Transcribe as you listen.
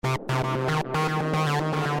Terror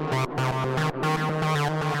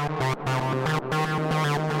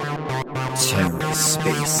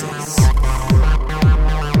Spaces.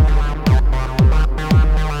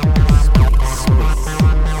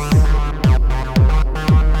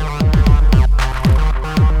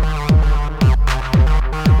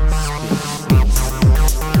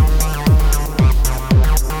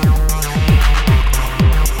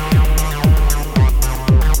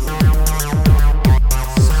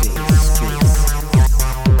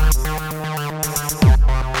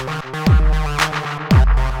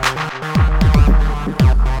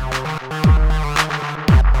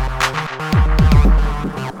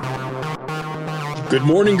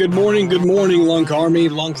 Good morning, LUNC Army.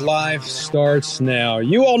 LUNC Live starts now.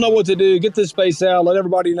 You all know what to do. Get this space out. Let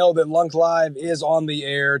everybody know that LUNC Live is on the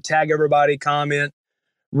air. Tag everybody, comment,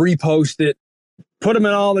 repost it. Put them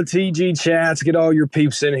in all the TG chats. Get all your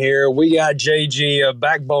peeps in here. We got JG of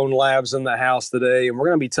Backbone Labs in the house today, and we're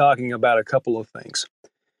going to be talking about a couple of things.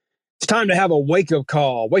 It's time to have a wake-up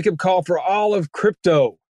call. Wake-up call for all of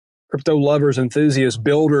crypto lovers, enthusiasts,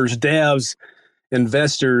 builders, devs,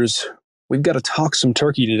 investors. We've got to talk some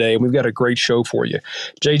turkey today, and we've got a great show for you.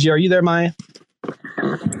 JG, are you there, Maya?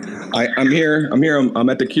 I'm here. I'm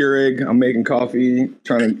at the Keurig. I'm making coffee,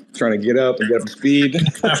 trying to get up and get up to speed.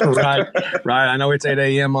 Right. I know it's 8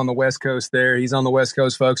 a.m. on the West Coast there. He's on the West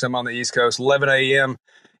Coast, folks. I'm on the East Coast. 11 a.m.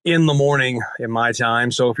 in the morning in my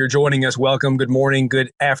time. So if you're joining us, welcome. Good morning, good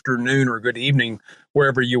afternoon, or good evening,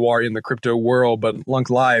 wherever you are in the crypto world. But LUNC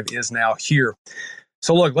Live is now here.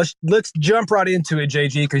 So look, let's jump right into it,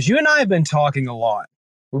 JG, because you and I have been talking a lot.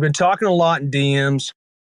 We've been talking a lot in DMs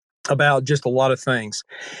about just a lot of things.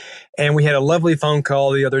 And we had a lovely phone call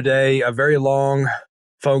the other day, a very long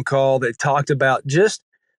phone call that talked about just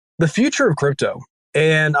the future of crypto.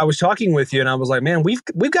 And I was talking with you and I was like, man, we've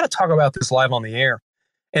got to talk about this live on the air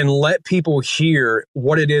and let people hear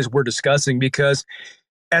what it is we're discussing, because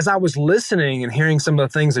as I was listening and hearing some of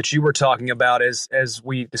the things that you were talking about as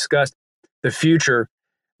we discussed the future,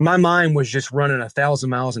 my mind was just running 1,000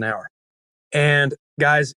 miles an hour. And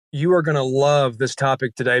guys, you are going to love this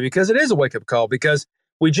topic today because it is a wake-up call, because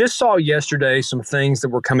we just saw yesterday some things that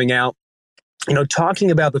were coming out, talking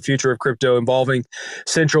about the future of crypto involving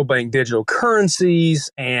central bank digital currencies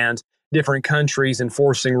and different countries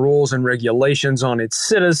enforcing rules and regulations on its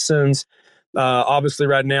citizens. Obviously,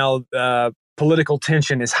 right now, political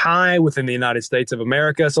tension is high within the United States of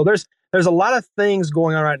America. So there's a lot of things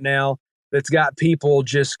going on right now that's got people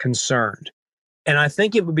just concerned. And I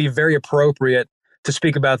think it would be very appropriate to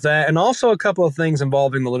speak about that. And also a couple of things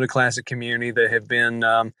involving the Luna Classic community that have been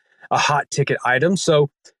a hot ticket item. So,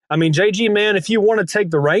 I mean, JG, man, if you want to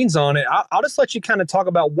take the reins on it, I'll just let you kind of talk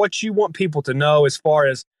about what you want people to know as far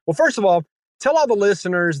as, well, first of all, tell all the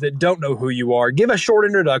listeners that don't know who you are. Give a short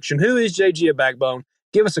introduction. Who is JG at Backbone?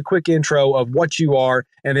 Give us a quick intro of what you are,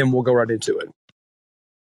 and then we'll go right into it.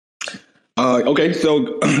 Okay,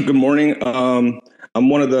 so good morning. I'm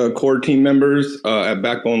one of the core team members at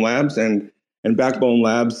Backbone Labs, and Backbone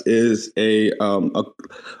Labs is a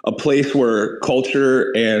place where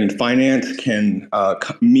culture and finance can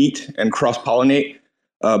meet and cross-pollinate.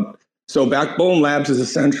 So Backbone Labs is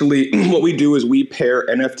essentially what we do is we pair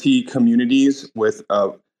NFT communities with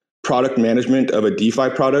product management of a DeFi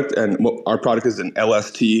product, and our product is an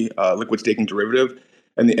LST, liquid staking derivative.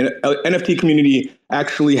 And the NFT community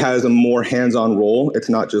actually has a more hands-on role. It's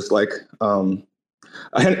not just like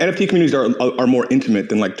NFT communities are more intimate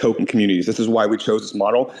than like token communities. This is why we chose this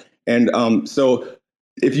model. And so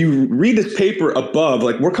if you read this paper above,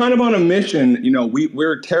 like we're kind of on a mission.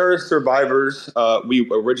 We're terrorist survivors. We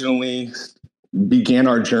originally began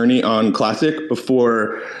our journey on Classic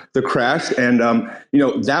before the crash, and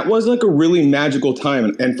that was like a really magical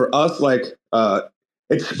time. And for us,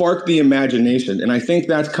 it sparked the imagination. And I think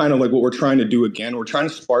that's kind of like what we're trying to do again. We're trying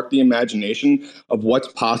to spark the imagination of what's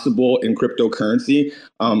possible in cryptocurrency.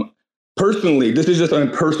 Personally, this is just a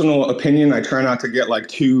personal opinion. I try not to get like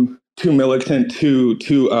too militant, too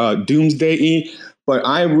doomsday-y, but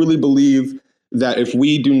I really believe that if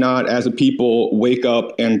we do not, as a people, wake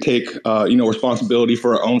up and take responsibility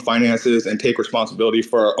for our own finances and take responsibility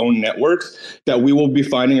for our own networks, that we will be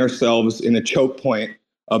finding ourselves in a choke point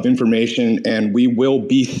of information, and we will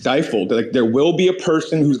be stifled. Like there will be a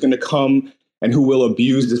person who's going to come and who will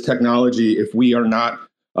abuse this technology if we are not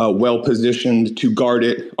well positioned to guard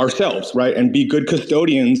it ourselves, right? And be good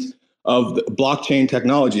custodians of the blockchain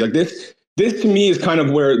technology. Like this to me is kind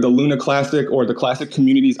of where the Luna Classic or the Classic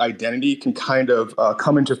community's identity can kind of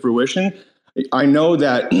come into fruition. I know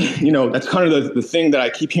that, that's kind of the thing that I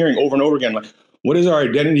keep hearing over and over again. Like, what is our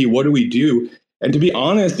identity? What do we do? And to be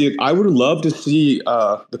honest, dude, I would love to see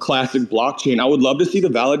the classic blockchain. I would love to see the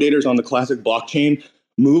validators on the classic blockchain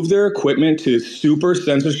move their equipment to super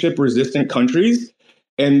censorship resistant countries.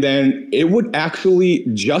 And then it would actually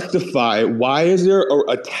justify, why is there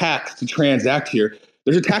a tax to transact here?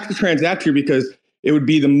 There's a tax to transact here because it would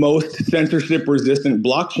be the most censorship resistant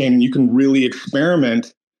blockchain. And you can really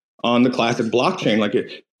experiment on the classic blockchain. Like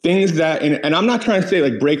things that, and I'm not trying to say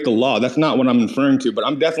like break the law. That's not what I'm referring to, but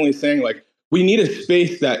I'm definitely saying like, we need a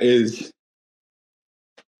space that is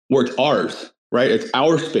where it's ours, right? It's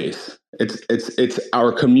our space. It's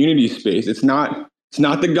our community space. It's not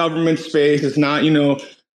the government space. It's not,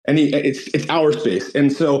 it's our space.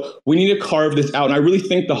 And so we need to carve this out. And I really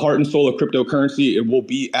think the heart and soul of cryptocurrency, it will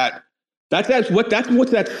be that's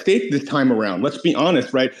what's at stake this time around. Let's be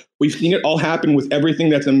honest, right? We've seen it all happen with everything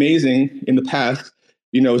that's amazing in the past.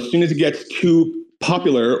 As soon as it gets too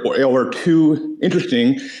popular or too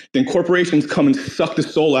interesting, then corporations come and suck the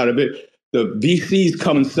soul out of it. The VCs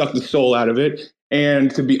come and suck the soul out of it.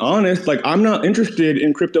 And to be honest, like I'm not interested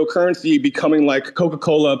in cryptocurrency becoming like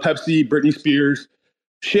Coca-Cola, Pepsi, Britney Spears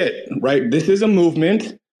shit, right? This is a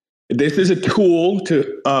movement. This is a tool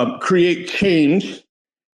to create change.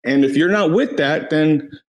 And if you're not with that,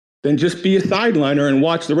 then just be a sideliner and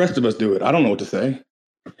watch the rest of us do it. I don't know what to say.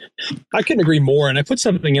 I couldn't agree more. And I put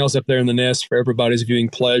something else up there in the nest for everybody's viewing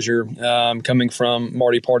pleasure, coming from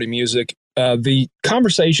Marty Party Music. The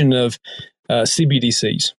conversation of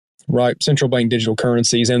CBDCs, right? Central bank digital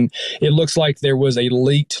currencies. And it looks like there was a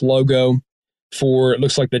leaked logo it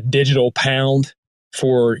looks like the digital pound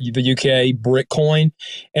for the UK brick coin.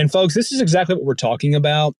 And folks, this is exactly what we're talking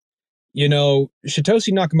about.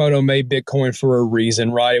 Satoshi Nakamoto made Bitcoin for a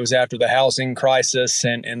reason, right? It was after the housing crisis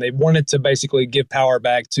and they wanted to basically give power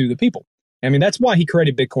back to the people. I mean, that's why he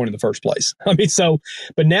created Bitcoin in the first place.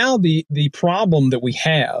 But now the problem that we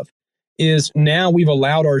have is now we've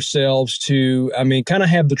allowed ourselves to, kind of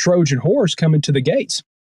have the Trojan horse coming to the gates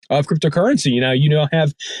of cryptocurrency. You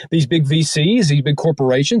have these big VCs, these big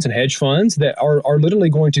corporations and hedge funds that are literally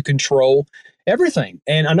going to control everything.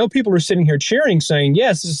 And I know people are sitting here cheering, saying,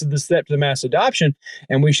 yes, this is the step to mass adoption,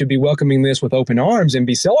 and we should be welcoming this with open arms and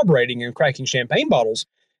be celebrating and cracking champagne bottles.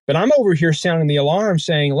 But I'm over here sounding the alarm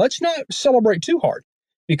saying, let's not celebrate too hard,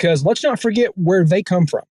 because let's not forget where they come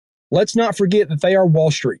from. Let's not forget that they are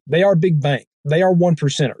Wall Street. They are big bank. They are one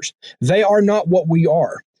percenters. They are not what we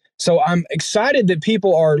are. So I'm excited that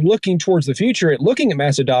people are looking towards the future, looking at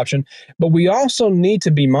mass adoption, but we also need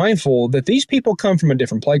to be mindful that these people come from a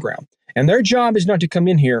different playground. And their job is not to come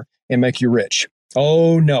in here and make you rich.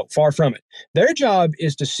 Oh, no, far from it. Their job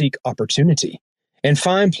is to seek opportunity and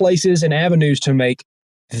find places and avenues to make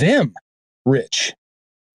them rich.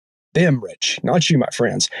 Them rich, not you, my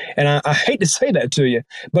friends. And I hate to say that to you,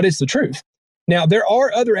 but it's the truth. Now, there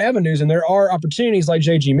are other avenues and there are opportunities, like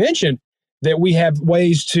JG mentioned, that we have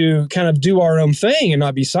ways to kind of do our own thing and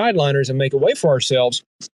not be sideliners and make a way for ourselves.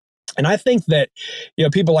 And I think that,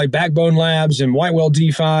 people like Backbone Labs and Whitewell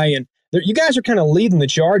DeFi and you guys are kind of leading the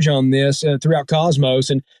charge on this throughout Cosmos.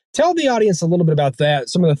 And tell the audience a little bit about that,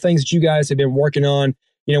 some of the things that you guys have been working on,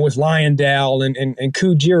 with Lion DAO and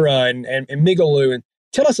Kujira and Migaloo. And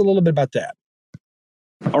tell us a little bit about that.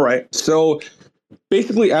 All right. So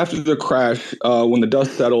basically after the crash, when the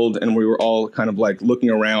dust settled and we were all kind of like looking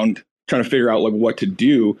around, trying to figure out like what to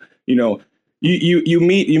do, you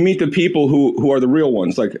meet the people who are the real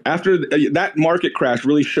ones. Like after that market crash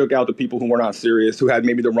really shook out the people who were not serious, who had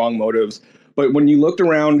maybe the wrong motives. But when you looked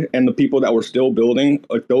around and the people that were still building,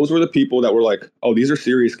 like those were the people that were like, oh, these are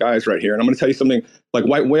serious guys right here. And I'm going to tell you something, like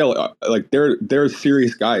White Whale, like they're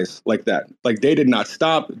serious guys like that. Like they did not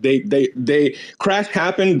stop. They crash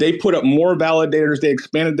happened. They put up more validators. They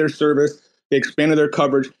expanded their service. They expanded their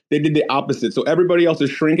coverage. They did the opposite. So everybody else is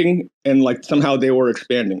shrinking and like somehow they were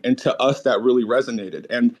expanding. And to us, that really resonated.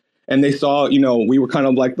 And they saw, we were kind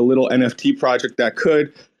of like the little NFT project that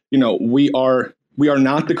could, we are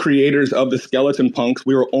not the creators of the skeleton punks.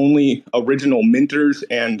 We were only original minters,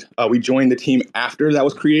 and we joined the team after that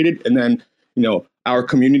was created. And then, our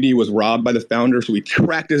community was robbed by the founder, so we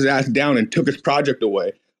tracked his ass down and took his project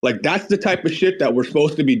away. Like that's the type of shit that we're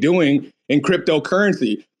supposed to be doing in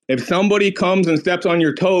cryptocurrency. If somebody comes and steps on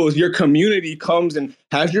your toes, your community comes and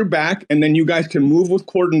has your back, and then you guys can move with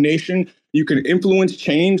coordination. You can influence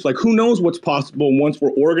change. Like who knows what's possible once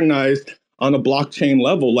we're organized on a blockchain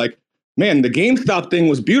level. Like, man, the GameStop thing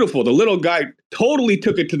was beautiful. The little guy totally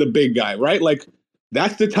took it to the big guy, right? Like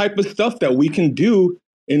that's the type of stuff that we can do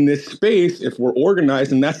in this space if we're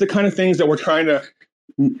organized. And that's the kind of things that we're trying to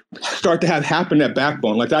start to have happen at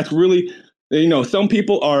Backbone. Like that's really, some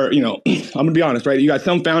people are, I'm gonna be honest, right? You got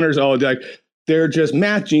some founders, like they're just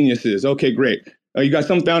math geniuses. Okay, great. You got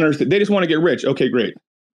some founders that they just want to get rich. Okay, great.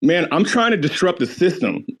 Man, I'm trying to disrupt the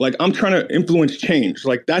system. Like, I'm trying to influence change.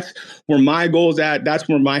 Like, that's where my goal's at. That's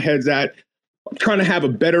where my head's at. I'm trying to have a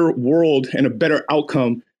better world and a better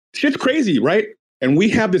outcome. Shit's crazy, right? And we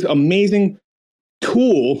have this amazing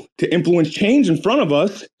tool to influence change in front of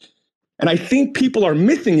us. And I think people are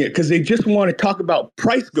missing it because they just want to talk about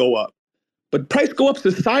price go up. But price go up's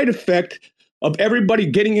the side effect of everybody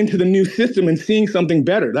getting into the new system and seeing something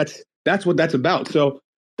better. That's what that's about. So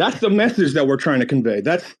that's the message that we're trying to convey.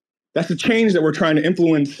 That's the change that we're trying to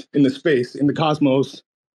influence in the space, in the cosmos,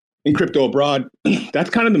 in crypto abroad.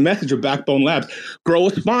 That's kind of the message of Backbone Labs. Grow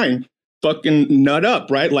a spine, fucking nut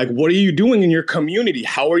up, right? Like, what are you doing in your community?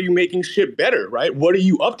 How are you making shit better, right? What are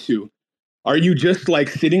you up to? Are you just like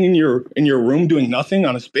sitting in your room doing nothing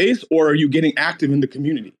on a space, or are you getting active in the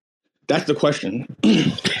community? That's the question.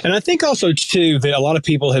 And I think also, too, that a lot of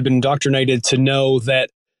people have been indoctrinated to know that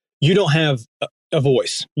you don't have a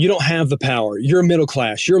voice. You don't have the power. You're middle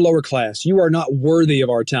class. You're lower class. You are not worthy of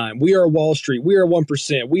our time. We are Wall Street. We are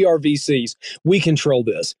 1%. We are VCs. We control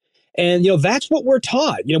this. And, that's what we're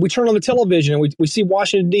taught. We turn on the television and we see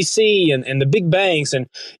Washington, D.C. and the big banks and,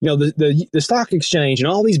 the stock exchange and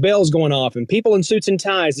all these bells going off and people in suits and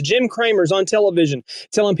ties. The Jim Cramers on television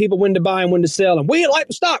telling people when to buy and when to sell. And we like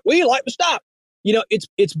the stock. We like the stock.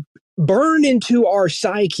 It's burned into our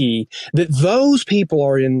psyche that those people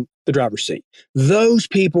are in the driver's seat. Those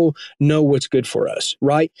people know what's good for us,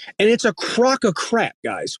 right? And it's a crock of crap,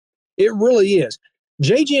 guys. It really is.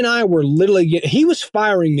 JG and I were he was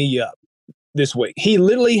firing me up this week. He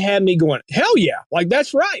literally had me going, hell yeah. Like,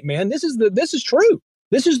 that's right, man. This is true.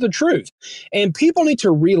 This is the truth. And people need to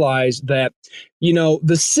realize that,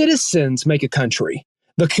 the citizens make a country.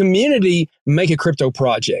 The community make a crypto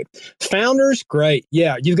project. Founders, great.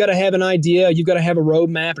 Yeah, you've got to have an idea. You've got to have a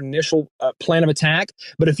roadmap, an initial plan of attack.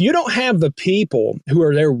 But if you don't have the people who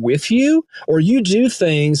are there with you, or you do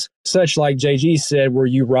things such like JG said, where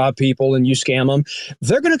you rob people and you scam them,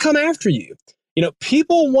 they're going to come after you.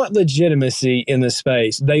 People want legitimacy in this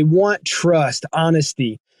space. They want trust,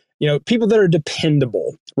 honesty, people that are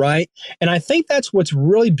dependable, right? And I think that's what's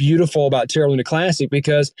really beautiful about Terra Luna Classic,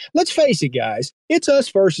 because let's face it, guys, it's us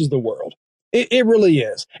versus the world. It really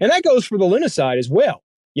is. And that goes for the Luna side as well.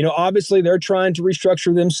 Obviously they're trying to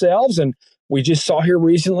restructure themselves, and we just saw here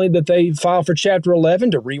recently that they filed for Chapter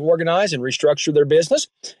 11 to reorganize and restructure their business.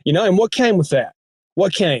 And what came with that?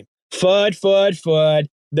 What came? FUD.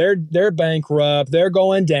 They're bankrupt. They're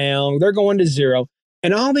going down. They're going to zero.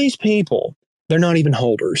 And all these people, they're not even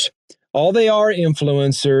holders. All they are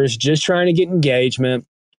influencers, just trying to get engagement.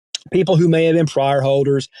 People who may have been prior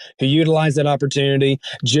holders who utilize that opportunity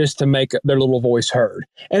just to make their little voice heard.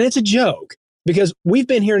 And it's a joke, because we've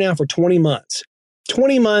been here now for 20 months.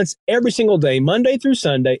 20 months, every single day, Monday through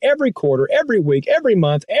Sunday, every quarter, every week, every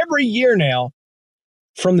month, every year now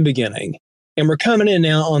from the beginning. And we're coming in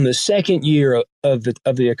now on the second year of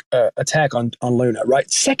the attack on Luna, right?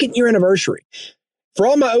 Second year anniversary. For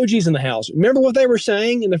all my OGs in the house, remember what they were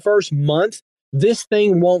saying in the first month? This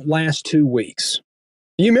thing won't last 2 weeks.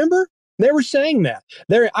 You remember? They were saying that.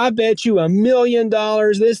 I bet you $1 million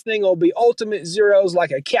this thing will be ultimate zeros,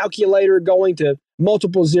 like a calculator going to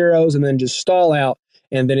multiple zeros and then just stall out,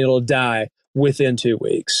 and then it'll die within 2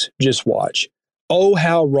 weeks. Just watch. Oh,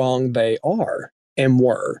 how wrong they are and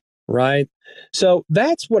were, right? So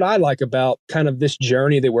that's what I like about kind of this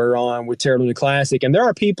journey that we're on with Terra Luna Classic. And there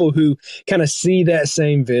are people who kind of see that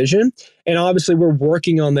same vision. And obviously we're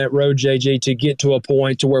working on that road, JG, to get to a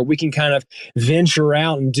point to where we can kind of venture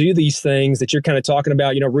out and do these things that you're kind of talking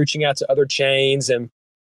about, reaching out to other chains and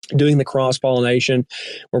doing the cross-pollination.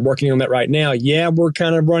 We're working on that right now. Yeah, we're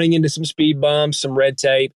kind of running into some speed bumps, some red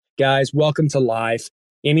tape. Guys, welcome to life.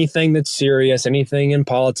 Anything that's serious, anything in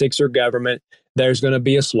politics or government, there's going to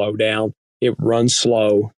be a slowdown. It runs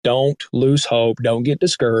slow. Don't lose hope. Don't get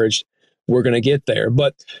discouraged. We're going to get there.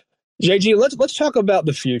 But JG, let's talk about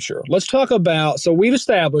the future. Let's talk about, so we've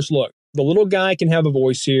established, look, the little guy can have a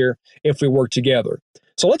voice here if we work together.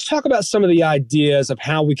 So let's talk about some of the ideas of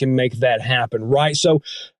how we can make that happen, right? So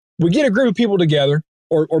we get a group of people together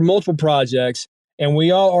or multiple projects, and we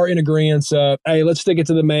all are in agreement of, hey, let's stick it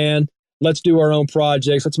to the man. Let's do our own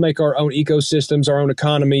projects. Let's make our own ecosystems, our own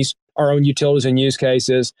economies, our own utilities and use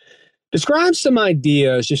cases. Describe some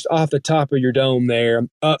ideas just off the top of your dome there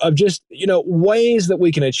of just, ways that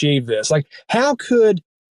we can achieve this. Like, how could,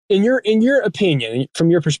 in your opinion,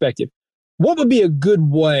 from your perspective, what would be a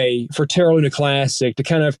good way for Terra Luna Classic to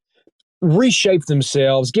kind of reshape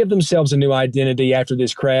themselves, give themselves a new identity after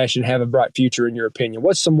this crash and have a bright future, in your opinion?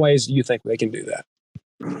 What's some ways you think they can do that?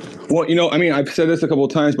 Well, I mean, I've said this a couple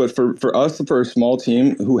of times, but for us, for a small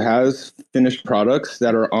team who has finished products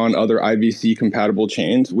that are on other IBC compatible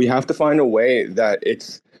chains, we have to find a way that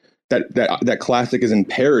it's that Classic is in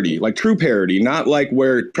parity, like true parity, not like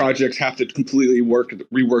where projects have to completely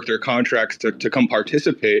rework their contracts to come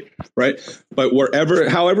participate, right? But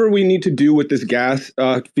however we need to do with this gas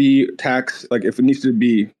fee tax, like if it needs to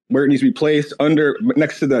be where it needs to be placed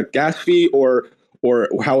next to the gas fee or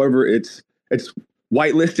however it's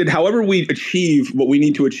whitelisted, however we achieve what we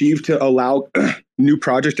need to achieve to allow new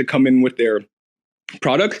projects to come in with their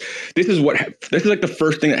products. This is like the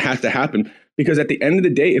first thing that has to happen, because at the end of the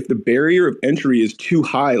day, if the barrier of entry is too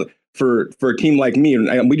high for a team like me,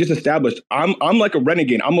 and we just established, I'm like a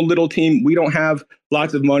renegade. I'm a little team. We don't have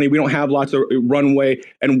lots of money. We don't have lots of runway,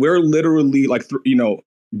 and we're literally like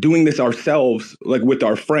doing this ourselves, like with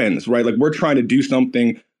our friends, right? Like we're trying to do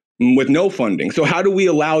something with no funding. So how do we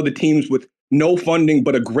allow the teams with no funding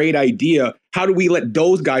but a great idea? How do we let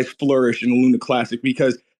those guys flourish in the Luna Classic?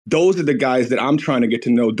 Because those are the guys that I'm trying to get to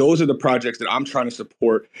know. Those are the projects that I'm trying to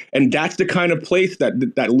support. And that's the kind of place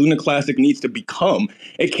that Luna Classic needs to become.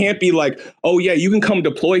 It can't be like, oh, yeah, you can come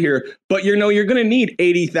deploy here, but you're going to need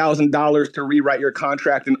 $80,000 to rewrite your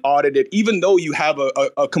contract and audit it, even though you have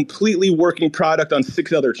a completely working product on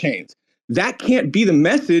 6 other chains. That can't be the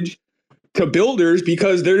message to builders,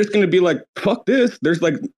 because they're just going to be like, fuck this. There's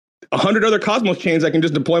like 100 other Cosmos chains I can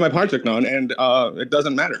just deploy my project on, and it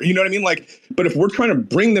doesn't matter. You know what I mean? Like, but if we're trying to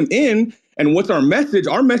bring them in, and what's our message?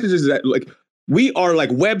 Our message is that like we are like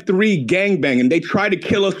Web3 gangbang, and they tried to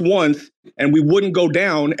kill us once, and we wouldn't go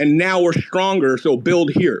down, and now we're stronger. So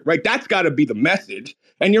build here, right? That's got to be the message,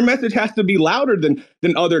 and your message has to be louder than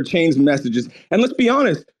other chains' messages. And let's be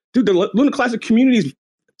honest, dude, the Luna Classic community is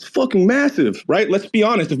fucking massive, right? Let's be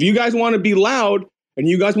honest. If you guys want to be loud and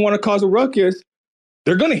you guys want to cause a ruckus,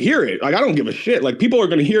 they're going to hear it. Like, I don't give a shit. Like, people are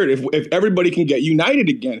going to hear it if everybody can get united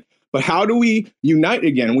again. But how do we unite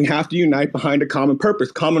again? We have to unite behind a common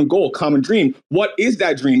purpose, common goal, common dream. What is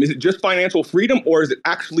that dream? Is it just financial freedom, or is it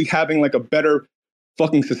actually having like a better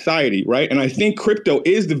fucking society, right? And I think crypto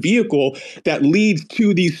is the vehicle that leads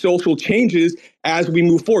to these social changes as we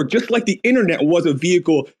move forward. Just like the internet was a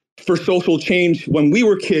vehicle for social change when we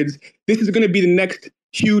were kids, this is going to be the next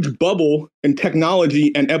huge bubble in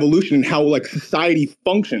technology and evolution and how like society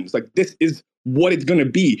functions. Like, this is what it's going to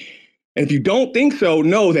be. And if you don't think so,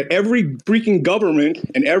 know that every freaking government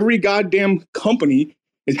and every goddamn company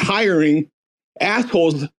is hiring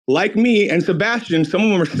assholes like me and Sebastian. Some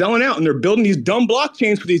of them are selling out and they're building these dumb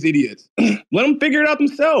blockchains for these idiots. Let them figure it out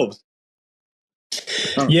themselves.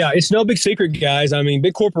 Yeah, it's no big secret, guys. I mean,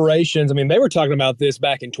 big corporations, I mean, they were talking about this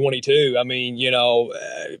back in 22. I mean,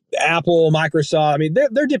 Apple, Microsoft, I mean,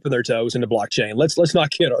 they're dipping their toes into blockchain. Let's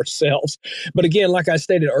not kid ourselves. But again, like I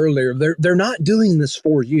stated earlier, they're not doing this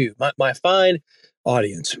for you. My fine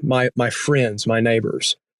audience, my friends, my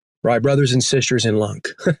neighbors, right, brothers and sisters in LUNC.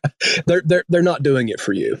 they're not doing it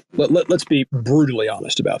for you. Let's be brutally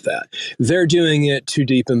honest about that. They're doing it to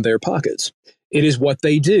deepen their pockets. It is what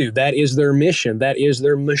they do. That is their mission. That is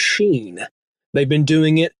their machine. They've been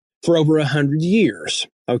doing it for over 100 years.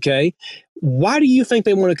 Okay. Why do you think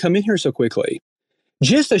they want to come in here so quickly?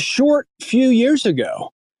 Just a short few years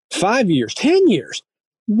ago, 5 years, 10 years,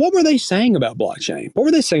 what were they saying about blockchain? What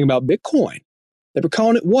were they saying about Bitcoin? They were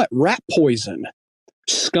calling it what? Rat poison,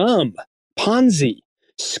 scum, Ponzi,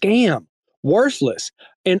 scam, worthless.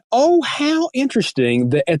 And oh, how interesting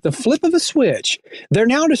that at the flip of a switch, they're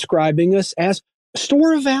now describing us as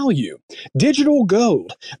store of value, digital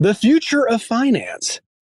gold, the future of finance.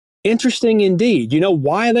 Interesting indeed. You know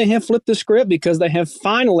why they have flipped the script? Because they have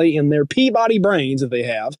finally, in their Peabody brains that they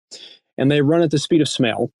have, and they run at the speed of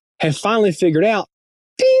smell, have finally figured out,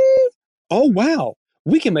 ding, oh, wow,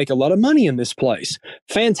 we can make a lot of money in this place.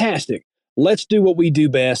 Fantastic. Let's do what we do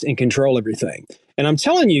best and control everything. And I'm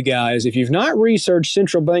telling you guys, if you've not researched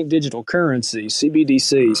central bank digital currencies,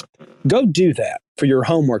 CBDCs, go do that for your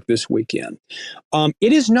homework this weekend.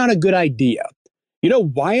 It is not a good idea. You know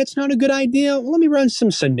why it's not a good idea? Well, let me run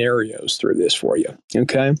some scenarios through this for you,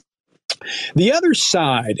 okay? The other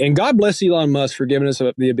side, and God bless Elon Musk for giving us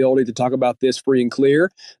the ability to talk about this free and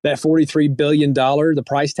clear, that $43 billion, the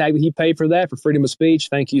price tag that he paid for that, for freedom of speech.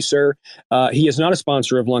 Thank you, sir. He is not a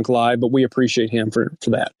sponsor of LUNC Live, but we appreciate him for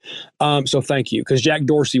that. So thank you, because Jack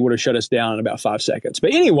Dorsey would have shut us down in about 5 seconds.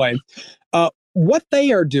 But anyway, what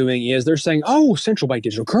they are doing is they're saying, oh, central bank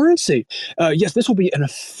digital currency. Yes, this will be an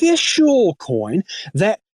official coin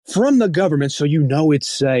that from the government, so you know it's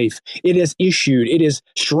safe. It is issued, it is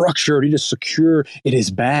structured, it is secure, it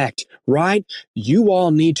is backed, right? You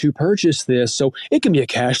all need to purchase this so it can be a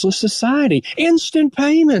cashless society, instant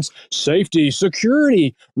payments, safety,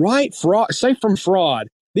 security, right? Fraud, safe from fraud.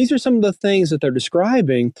 These are some of the things that they're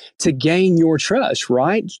describing to gain your trust,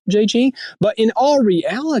 right, JG? But in all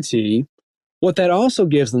reality, what that also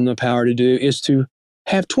gives them the power to do is to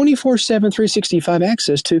have 24/7, 365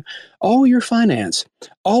 access to all your finance,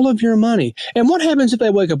 all of your money. And what happens if they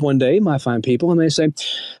wake up one day, my fine people, and they say,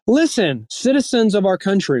 listen, citizens of our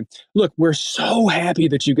country, look, we're so happy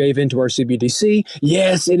that you gave into our CBDC.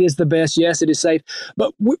 Yes, it is the best. Yes, it is safe.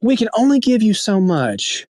 But we can only give you so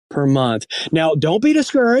much per month. Now, don't be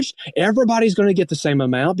discouraged. Everybody's going to get the same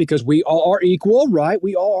amount because we all are equal, right?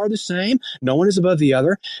 We all are the same. No one is above the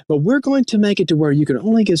other. But we're going to make it to where you can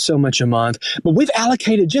only get so much a month. But we've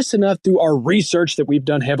allocated just enough through our research that we've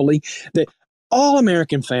done heavily that all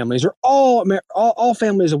American families or all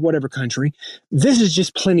families of whatever country, this is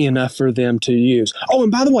just plenty enough for them to use. Oh,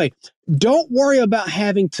 and by the way, don't worry about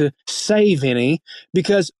having to save any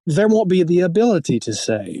because there won't be the ability to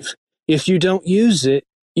save. If you don't use it,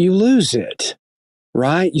 you lose it,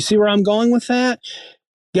 right? You see where I'm going with that?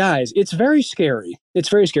 Guys, it's very scary. It's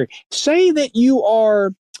very scary. Say that you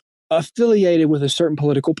are affiliated with a certain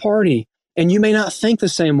political party and you may not think the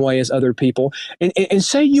same way as other people. And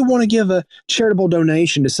say you want to give a charitable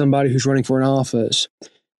donation to somebody who's running for an office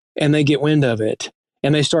and they get wind of it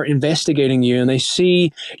and they start investigating you and they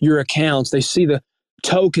see your accounts, they see the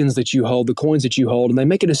tokens that you hold, the coins that you hold, and they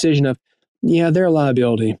make a decision of, yeah, they're a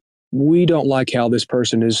liability. We don't like how this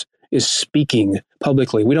person is speaking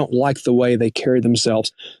publicly. We don't like the way they carry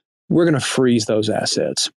themselves. We're going to freeze those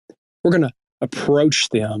assets. We're going to approach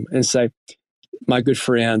them and say, my good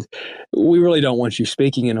friend, we really don't want you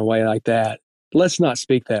speaking in a way like that. Let's not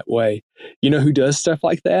speak that way. You know who does stuff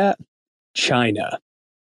like that? China.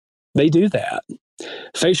 They do that.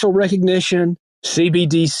 Facial recognition,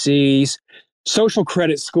 CBDCs, social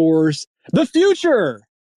credit scores, the future,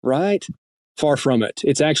 right? Far from it.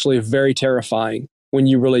 It's actually very terrifying when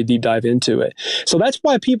you really deep dive into it. So that's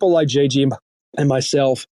why people like JG and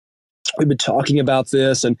myself, we've been talking about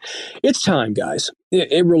this, and it's time, guys.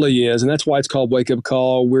 It really is. And that's why it's called Wake Up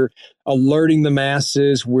Call. We're alerting the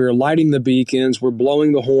masses. We're lighting the beacons. We're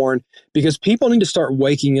blowing the horn because people need to start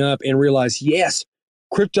waking up and realize, yes,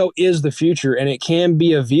 crypto is the future, and it can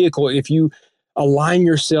be a vehicle if you align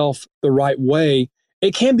yourself the right way.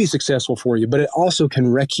 It can be successful for you, but it also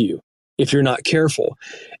can wreck you if you're not careful.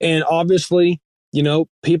 And obviously, you know,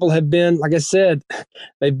 people have been, like I said,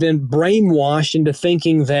 they've been brainwashed into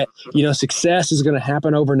thinking that, you know, success is going to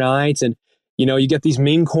happen overnight. And, you know, you get these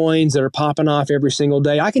meme coins that are popping off every single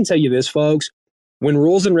day. I can tell you this, folks, when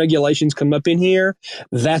rules and regulations come up in here,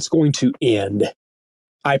 that's going to end.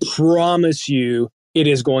 I promise you it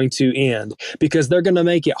is going to end because they're going to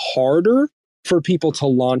make it harder for people to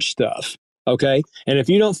launch stuff. Okay. And if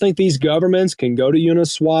you don't think these governments can go to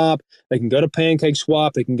Uniswap, they can go to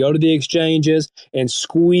PancakeSwap, they can go to the exchanges and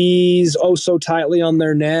squeeze oh so tightly on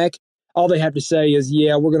their neck, all they have to say is,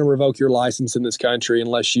 yeah, we're going to revoke your license in this country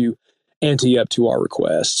unless you ante up to our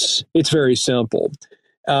requests. It's very simple.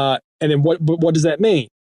 And then what does that mean?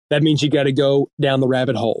 That means you got to go down the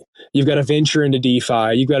rabbit hole. You've got to venture into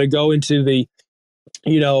DeFi. You've got to go into the,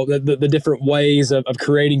 you know, the different ways of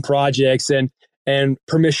creating projects and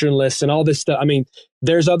permissionless and all this stuff. I mean,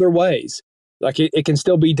 there's other ways. Like it can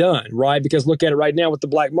still be done, right? Because look at it right now with the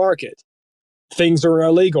black market. Things are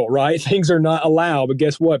illegal, right? Things are not allowed. But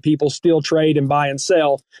guess what? People still trade and buy and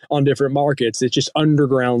sell on different markets. It's just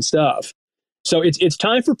underground stuff. So it's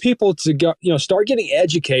time for people to go, you know, start getting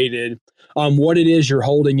educated on what it is you're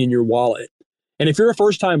holding in your wallet. And if you're a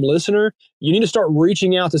first-time listener, you need to start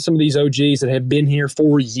reaching out to some of these OGs that have been here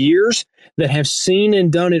for years, that have seen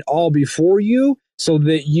and done it all before you, so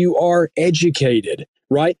that you are educated,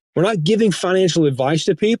 right? We're not giving financial advice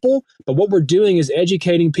to people, but what we're doing is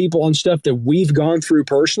educating people on stuff that we've gone through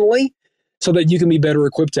personally so that you can be better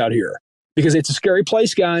equipped out here. Because it's a scary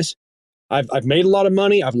place, guys. I've made a lot of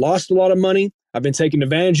money. I've lost a lot of money. I've been taken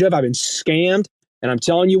advantage of. I've been scammed. And I'm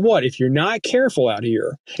telling you what, if you're not careful out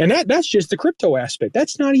here, and that's just the crypto aspect.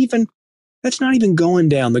 That's not even going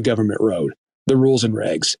down the government road, the rules and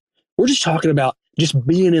regs. We're just talking about just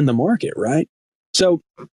being in the market, right? So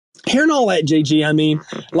hearing all that, JG, I mean,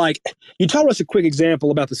 like you told us a quick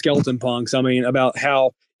example about the skeleton punks. I mean, about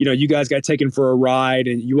how, you know, you guys got taken for a ride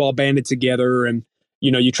and you all banded together and,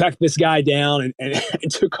 you know, you tracked this guy down and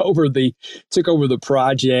took over the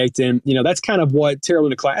project. And, you know, that's kind of what Terra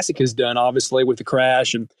Luna Classic has done, obviously, with the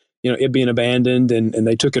crash and it being abandoned, and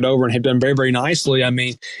they took it over and have done very, very nicely. I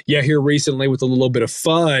mean, yeah, here recently with a little bit of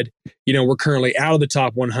FUD, we're currently out of the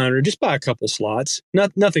top 100 just by a couple slots.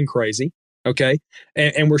 Nothing crazy. Okay.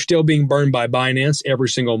 And we're still being burned by Binance every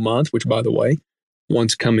single month, which, by the way,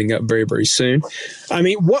 one's coming up very, very soon. I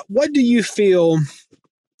mean, what do you feel?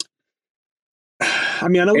 I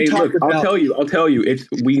mean, I know we talked about. I'll tell you.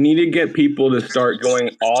 We need to get people to start going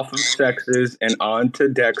off of sexes and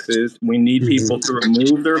onto dexes. We need people to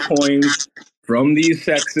remove their coins from these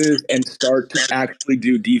sexes and start to actually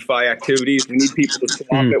do DeFi activities. We need people to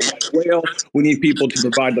swap at White Whale. We need people to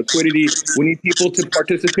provide liquidity. We need people to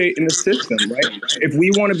participate in the system, right? If we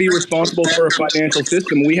want to be responsible for a financial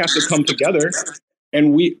system, we have to come together.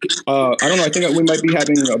 And I don't know, I think we might be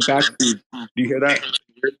having a backfeed. Do you hear that?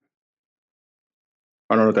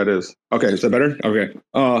 I don't know what that is. Okay, is that better? Okay.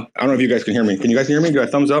 I don't know if you guys can hear me. Can you guys hear me? Do I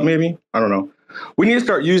thumbs up maybe? I don't know. We need to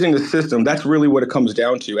start using the system. That's really what it comes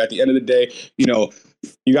down to. At the end of the day,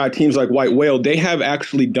 you got teams like White Whale. They have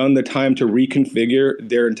actually done the time to reconfigure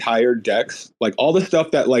their entire decks. Like all the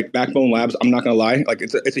stuff that like Backbone Labs, I'm not going to lie, like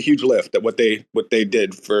it's a huge lift that what they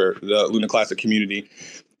did for the Luna Classic community.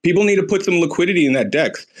 People need to put some liquidity in that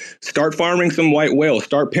DEX. Start farming some White Whale.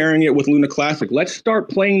 Start pairing it with Luna Classic. Let's start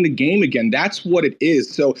playing the game again. That's what it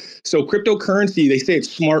is. So cryptocurrency, they say it's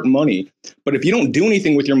smart money. But if you don't do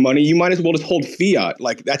anything with your money, you might as well just hold fiat.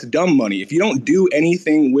 Like that's dumb money. If you don't do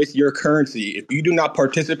anything with your currency, if you do not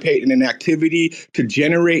participate in an activity to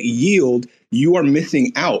generate yield, you are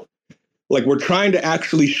missing out. Like we're trying to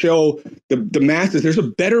actually show the masses there's a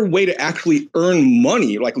better way to actually earn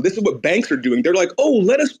money. Like this is what banks are doing. They're like, oh,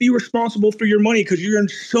 let us be responsible for your money because you're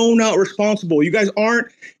so not responsible. You guys aren't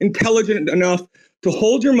intelligent enough to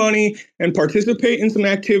hold your money and participate in some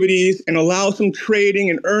activities and allow some trading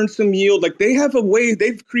and earn some yield. Like they have a way,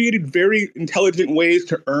 they've created very intelligent ways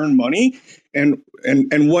to earn money. And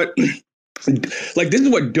what like this is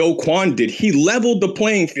what Do Kwon did. He leveled the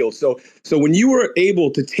playing field. So when you were able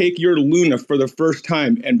to take your Luna for the first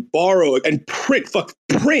time and borrow and print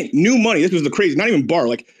new money, this was the crazy, not even borrow,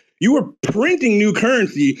 like you were printing new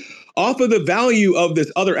currency off of the value of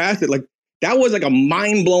this other asset. Like that was like a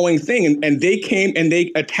mind-blowing thing. And they came and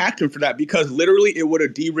they attacked him for that because literally it would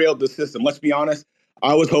have derailed the system. Let's be honest.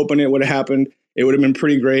 I was hoping it would have happened. It would have been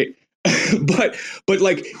pretty great. but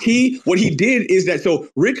like what he did is that, so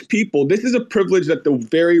rich people, this is a privilege that the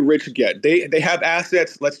very rich get. They have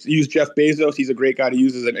assets. Let's use Jeff Bezos. He's a great guy to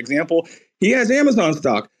use as an example. He has Amazon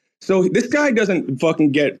stock. So this guy doesn't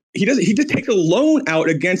fucking he just takes a loan out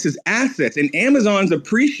against his assets and Amazon's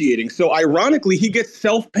appreciating. So ironically, he gets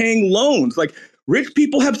self-paying loans. Like rich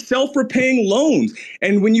people have self-repaying loans.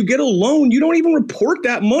 And when you get a loan, you don't even report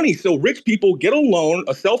that money. So rich people get a loan,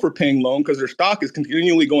 a self-repaying loan, because their stock is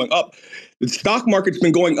continually going up. The stock market's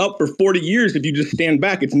been going up for 40 years. If you just stand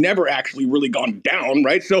back, it's never actually really gone down,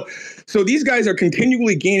 right? So these guys are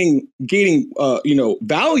continually gaining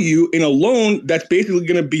value in a loan that's basically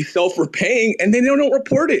going to be self-repaying, and then they don't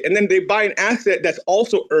report it. And then they buy an asset that's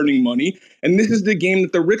also earning money. And this is the game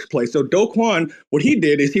that the rich play. So Do Kwon, what he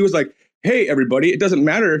did is he was like, hey, everybody, it doesn't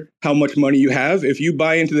matter how much money you have. If you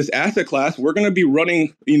buy into this asset class, we're going to be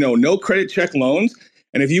running, no credit check loans.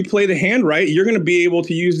 And if you play the hand right, you're going to be able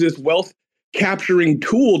to use this wealth capturing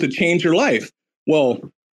tool to change your life. Well,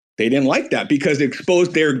 they didn't like that because it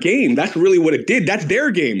exposed their game. That's really what it did. That's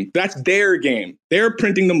their game. That's their game. They're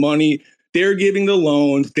printing the money. They're giving the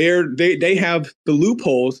loans. They have the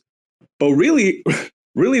loopholes. But really,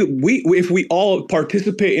 if we all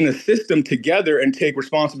participate in a system together and take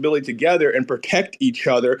responsibility together and protect each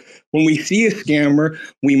other, when we see a scammer,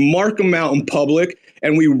 we mark him out in public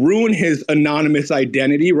and we ruin his anonymous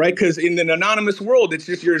identity, right? Because in an anonymous world, it's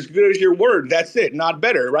just you're as good as your word. That's it, not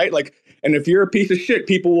better, right? Like, and if you're a piece of shit,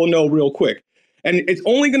 people will know real quick. And it's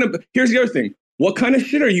only here's the other thing. What kind of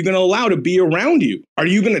shit are you going to allow to be around you? Are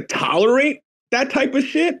you going to tolerate that type of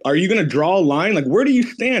shit? Are you going to draw a line? Like, where do you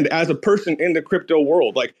stand as a person in the crypto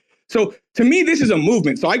world? Like, so to me, this is a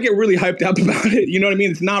movement. So I get really hyped up about it. You know what I mean?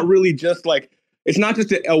 It's not really just like, it's not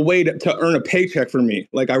just a way to earn a paycheck for me.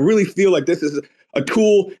 Like, I really feel like this is a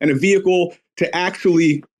tool and a vehicle to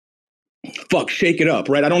actually shake it up,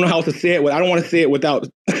 right? I don't know how to say it. I don't want to say it without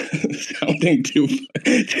sounding too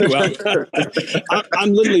out.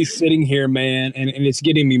 I'm literally sitting here, man, and it's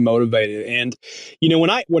getting me motivated. And,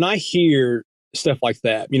 when I hear stuff like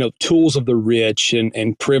that, tools of the rich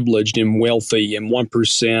and privileged and wealthy and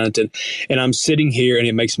 1%, and I'm sitting here and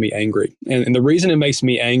it makes me angry. And the reason it makes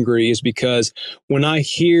me angry is because when I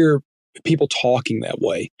hear people talking that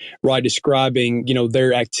way, right, describing,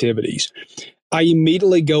 their activities, I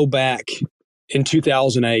immediately go back in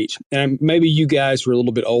 2008, and maybe you guys were a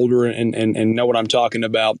little bit older and know what I'm talking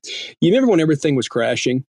about. You remember when everything was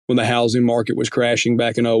crashing, when the housing market was crashing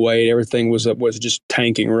back in '08, everything was just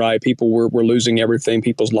tanking, right? People were losing everything,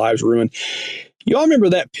 people's lives ruined. Y'all remember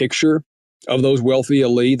that picture of those wealthy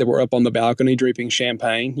elite that were up on the balcony drinking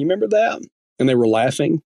champagne? You remember that? And they were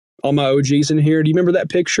laughing. All my OGs in here, do you remember that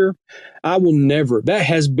picture? I will never, that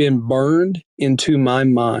has been burned into my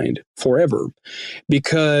mind forever,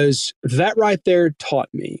 because that right there taught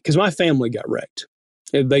me, because my family got wrecked.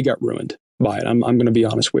 They got ruined by it. I'm going to be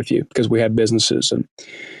honest with you, because we had businesses, and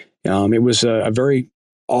it was a very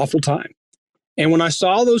awful time. And when I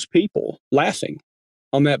saw those people laughing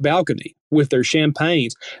on that balcony with their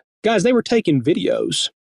champagnes, guys, they were taking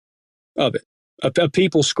videos of it. Of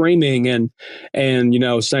people screaming and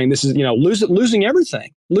saying this is losing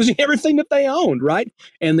everything that they owned, right?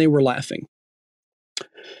 And they were laughing.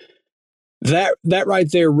 That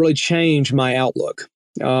right there really changed my outlook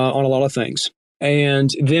on a lot of things. And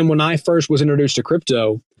then when I first was introduced to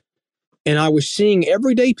crypto, and I was seeing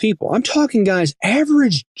everyday people, I'm talking guys,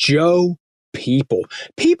 average Joe people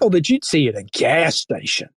that you'd see at a gas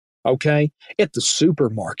station, okay, at the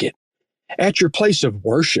supermarket, at your place of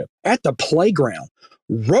worship, at the playground,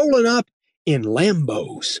 rolling up in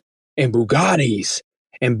Lambos and Bugattis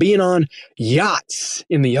and being on yachts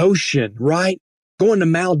in the ocean, right? Going to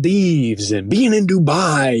Maldives and being in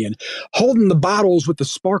Dubai and holding the bottles with the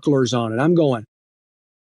sparklers on it. I'm going,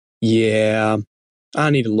 yeah,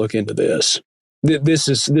 I need to look into this.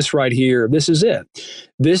 This right here. This is it.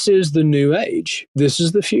 This is the new age. This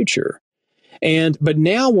is the future. But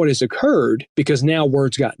now what has occurred, because now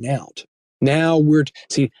word's gotten out. Now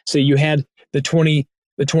so you had the 2020s,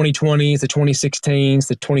 the 2016s,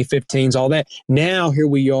 the 2015s, all that. Now here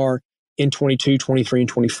we are in 22, 23, and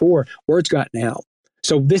 24. Word's gotten out.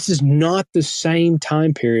 So this is not the same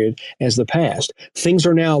time period as the past. Things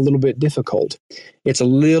are now a little bit difficult. It's a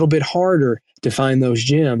little bit harder to find those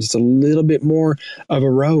gems. It's a little bit more of a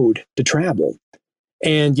road to travel.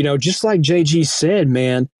 And, just like JG said,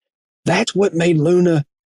 man, that's what made Luna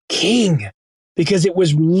king, because it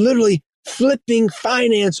was literally flipping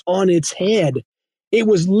finance on its head. It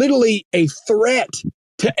was literally a threat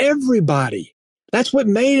to everybody. That's what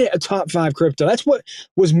made it a top 5 crypto. That's what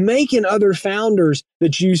was making other founders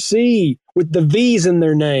that you see with the V's in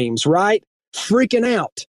their names, right, freaking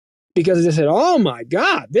out, because they said, oh my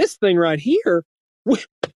God, this thing right here,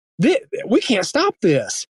 we can't stop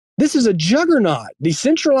this. This is a juggernaut.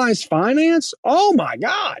 Decentralized finance? Oh my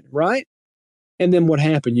God, right? And then what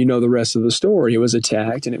happened? You know the rest of the story. It was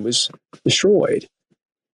attacked and it was destroyed.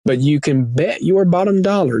 But you can bet your bottom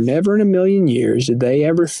dollar, never in a million years did they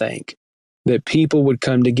ever think that people would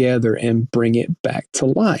come together and bring it back to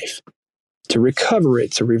life, to recover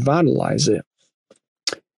it, to revitalize it.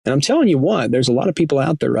 And I'm telling you what, there's a lot of people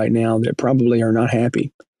out there right now that probably are not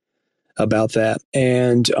happy about that.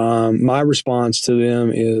 And my response to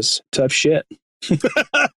them is tough shit.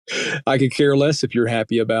 I could care less if you're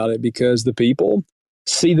happy about it, because the people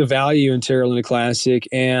see the value in Terra Luna Classic,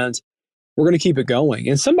 and we're going to keep it going.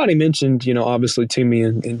 And somebody mentioned, obviously to me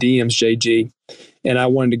in DMs, JG, and I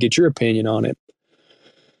wanted to get your opinion on it.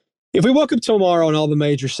 If we woke up tomorrow and all the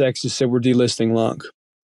major sexes said we're delisting LUNC,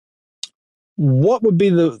 what would be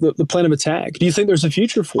the plan of attack? Do you think there's a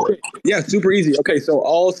future for it? Yeah, super easy. Okay, so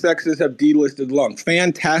all sexes have delisted LUNC.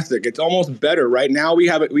 Fantastic. It's almost better, right? Now we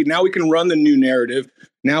have it. Now we can run the new narrative.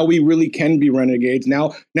 Now we really can be renegades.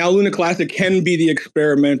 Now Luna Classic can be the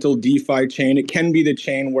experimental DeFi chain. It can be the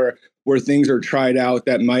chain where things are tried out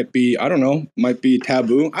that might be, might be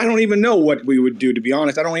taboo. I don't even know what we would do, to be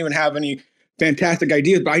honest. I don't even have any fantastic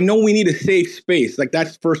ideas, but I know we need a safe space. Like,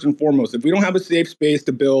 that's first and foremost. If we don't have a safe space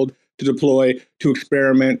to build, to deploy, to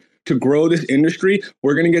experiment, to grow this industry,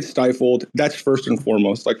 we're going to get stifled. That's first and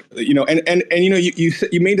foremost. Like, you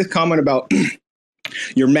made this comment about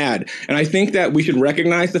you're mad. And I think that we should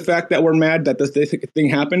recognize the fact that we're mad that this thing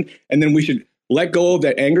happened. And then we should let go of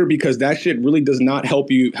that anger, because that shit really does not help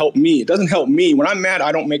me. It doesn't help me. When I'm mad,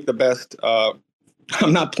 I don't make the best,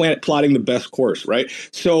 I'm not plotting the best course, right?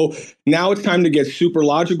 So now it's time to get super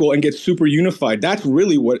logical and get super unified. That's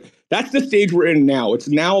the stage we're in now. It's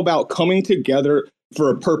now about coming together for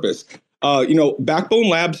a purpose. Backbone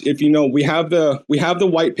Labs, if we have the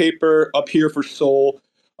white paper up here for Sol.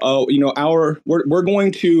 We're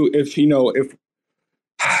going to, if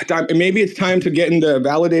maybe it's time to get in the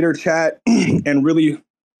validator chat and really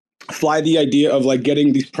fly the idea of like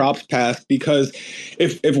getting these props passed, because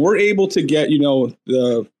if we're able to get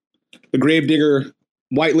the Gravedigger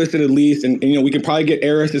whitelisted at least, and we can probably get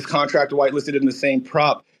Eris's contract whitelisted in the same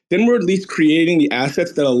prop, then we're at least creating the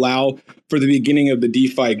assets that allow for the beginning of the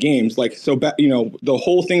DeFi games. Like, so, the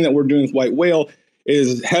whole thing that we're doing with White Whale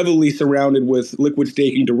is heavily surrounded with liquid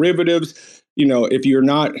staking derivatives. If you're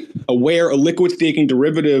not aware, a liquid staking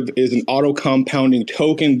derivative is an auto compounding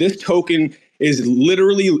token. This token is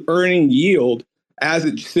literally earning yield as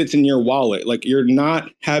it sits in your wallet. Like, you're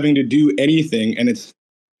not having to do anything, and it's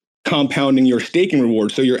compounding your staking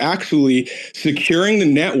reward. So you're actually securing the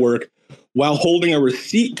network while holding a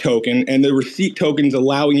receipt token, and the receipt token's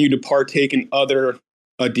allowing you to partake in other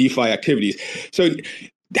DeFi activities. So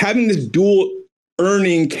having this dual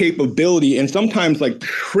earning capability, and sometimes like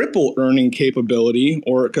triple earning capability,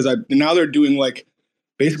 or because now they're doing like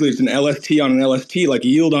basically it's an LST on an LST, like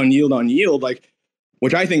yield on yield on yield, like,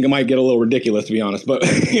 which I think it might get a little ridiculous, to be honest, but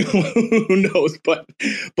who knows? But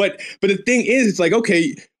the thing is, it's like,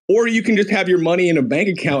 okay, or you can just have your money in a bank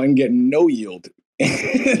account and get no yield.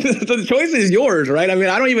 The choice is yours, right? I mean,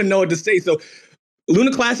 I don't even know what to say. So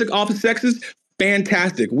Luna Classic Office X's,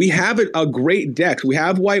 fantastic. We have a great DEX. We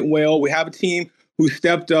have White Whale. We have a team who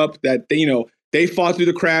stepped up that, they fought through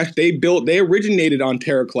the crash. They originated on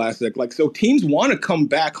Terra Classic. Like, so teams want to come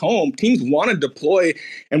back home. Teams want to deploy,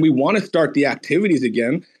 and we want to start the activities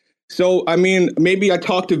again. So, I mean, maybe I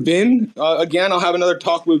talk to Vin. Again, I'll have another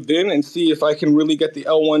talk with Vin and see if I can really get the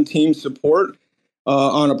L1 team support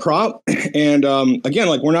on a prop. And again,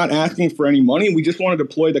 like, we're not asking for any money. We just want to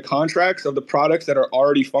deploy the contracts of the products that are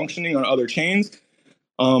already functioning on other chains.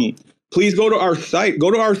 Please go to our site.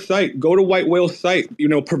 Go to White Whale's site.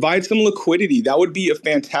 Provide some liquidity. That would be a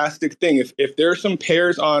fantastic thing. If there are some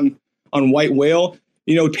pairs on White Whale,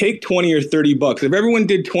 take 20 or 30 bucks. If everyone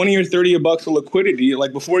did 20 or 30 bucks of liquidity,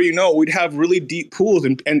 like, before you know it, we'd have really deep pools.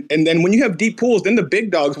 And then when you have deep pools, then the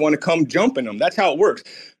big dogs want to come jump in them. That's how it works.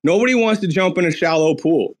 Nobody wants to jump in a shallow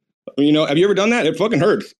pool. Have you ever done that? It fucking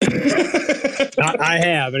hurts. I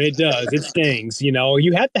have, and it does. It stings.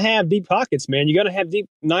 You have to have deep pockets, man. You got to have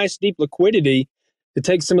nice deep liquidity to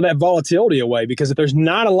take some of that volatility away, because if there's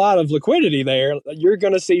not a lot of liquidity there, you're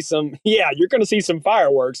going to see some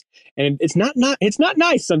fireworks, and it's not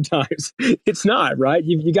nice sometimes. It's not, right?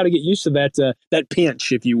 You got to get used to that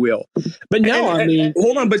pinch, if you will. But no,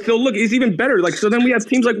 hold on. But so look, it's even better. Like, so then we have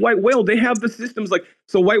teams like White Whale. They have the systems like,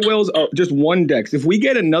 so White Whale's just one DEX. If we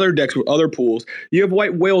get another DEX with other pools, you have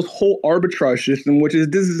White Whale's whole arbitrage system, which is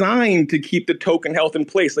designed to keep the token health in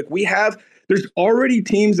place. Like, there's already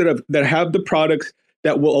teams that have the products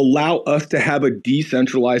that will allow us to have a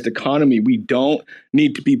decentralized economy. We don't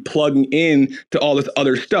need to be plugging in to all this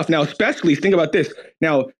other stuff. Now, especially think about this.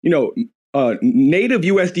 Now, native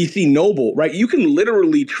USDC Noble, right? You can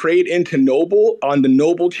literally trade into Noble on the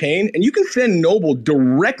Noble chain, and you can send Noble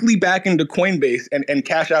directly back into Coinbase and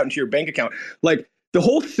cash out into your bank account. Like, the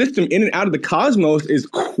whole system in and out of the Cosmos is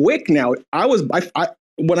quick now.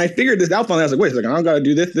 When I figured this out, finally, I was like, wait a second, I don't got to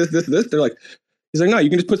do this. They're like, he's like, no, you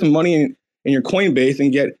can just put some money in your Coinbase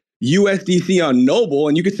and get USDC on Noble,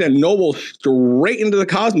 and you can send Noble straight into the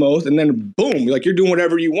Cosmos, and then boom, like, you're doing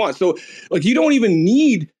whatever you want. So, like, you don't even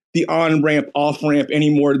need the on-ramp, off-ramp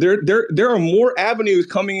anymore. There are more avenues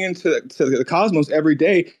coming into the Cosmos every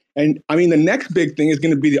day. And I mean, the next big thing is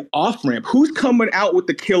going to be the off-ramp. Who's coming out with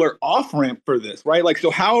the killer off-ramp for this, right? Like, so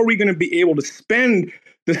how are we going to be able to spend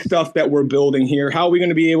the stuff that we're building here? How are we going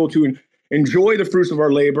to be able to enjoy the fruits of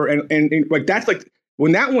our labor? And like, that's like,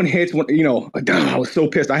 when that one hits, I was so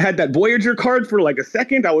pissed. I had that Voyager card for like a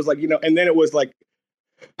second. I was like, and then it was like,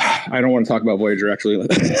 I don't want to talk about Voyager, actually.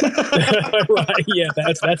 Right? Yeah,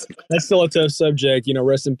 that's still a tough subject.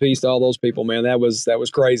 Rest in peace to all those people, man. That was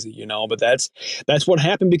crazy. But that's what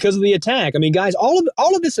happened because of the attack. I mean, guys, all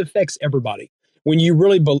of this affects everybody. When you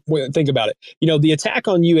really think about it, the attack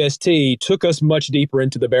on UST took us much deeper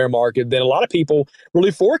into the bear market than a lot of people really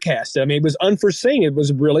forecasted. I mean, it was unforeseen. It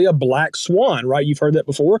was really a black swan, right? You've heard that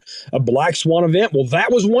before, a black swan event. Well,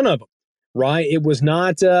 that was one of them, right? It was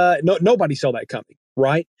not, nobody saw that coming,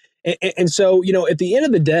 right? And so, at the end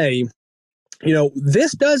of the day,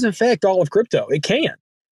 this does affect all of crypto. It can.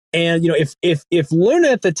 And, if Luna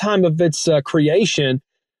at the time of its creation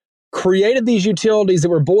created these utilities that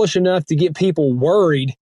were bullish enough to get people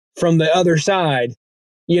worried from the other side,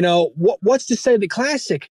 what's to say that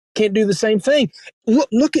Classic can't do the same thing?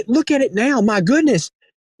 Look at it now. My goodness,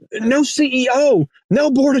 no CEO,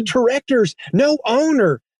 no board of directors, no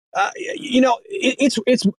owner.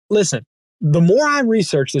 Listen. The more I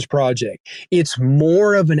research this project, it's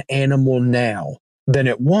more of an animal now than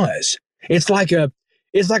it was. It's like a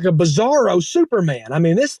bizarro Superman. I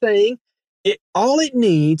mean, this thing. All it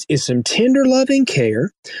needs is some tender loving care,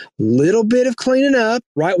 little bit of cleaning up,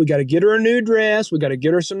 right? We got to get her a new dress. We got to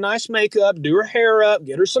get her some nice makeup, do her hair up,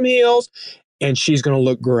 get her some heels, and she's going to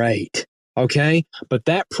look great. Okay. But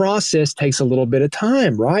that process takes a little bit of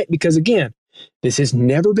time, right? Because again, this has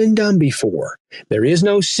never been done before. There is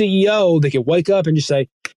no CEO that can wake up and just say,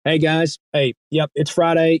 hey guys, hey, yep, it's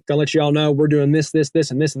Friday. Gonna let you all know we're doing this, and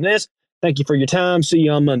this, and this. Thank you for your time. See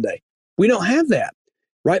you on Monday. We don't have that,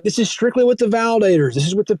 right? This is strictly with the validators. This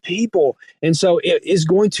is with the people. And so it is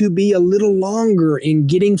going to be a little longer in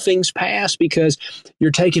getting things passed because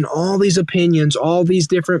you're taking all these opinions, all these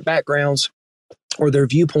different backgrounds or their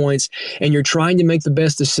viewpoints, and you're trying to make the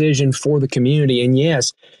best decision for the community. And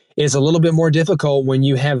yes, it's a little bit more difficult when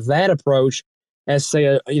you have that approach as, say,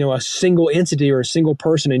 a single entity or a single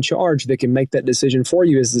person in charge that can make that decision for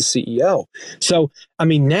you as the CEO. So, I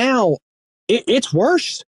mean, now it's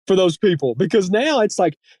worse for those people because now it's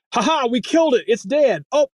like, haha, we killed it. It's dead.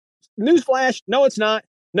 Oh, newsflash. No, it's not.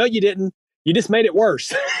 No, you didn't. You just made it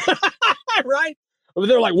worse. Right? But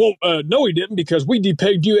they're like, well, no, we didn't because we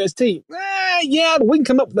depegged UST. Yeah, but we can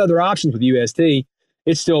come up with other options with UST.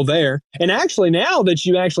 It's still there. And actually, now that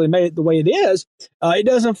you actually made it the way it is, it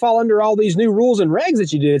doesn't fall under all these new rules and regs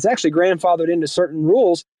that you did. It's actually grandfathered into certain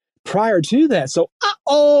rules prior to that. So,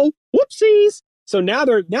 whoopsies. So now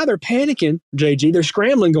they're panicking, JG. They're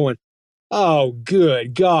scrambling, going, oh,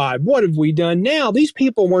 good God, what have we done now? These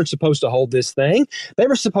people weren't supposed to hold this thing. They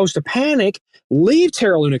were supposed to panic, leave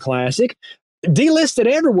Terra Luna Classic, delist it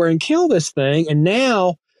everywhere and kill this thing. And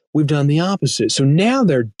now we've done the opposite. So now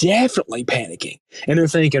they're definitely panicking. And they're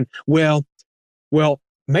thinking, well,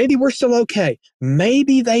 maybe we're still okay.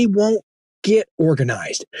 Maybe they won't get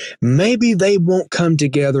organized. Maybe they won't come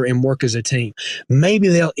together and work as a team. Maybe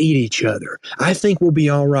they'll eat each other. I think we'll be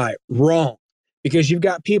all right. Wrong. Because you've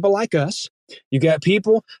got people like us. You've got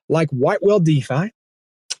people like Whitewell DeFi,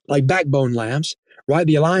 like Backbone Labs, right?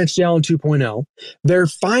 The Alliance Challenge 2.0. They're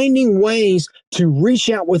finding ways to reach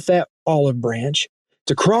out with that olive branch,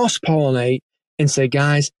 to cross-pollinate and say,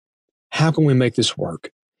 guys, how can we make this work?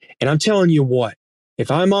 And I'm telling you what, if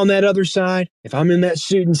I'm on that other side, if I'm in that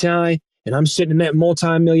suit and tie, and I'm sitting in that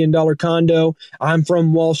multi-million-dollar condo, I'm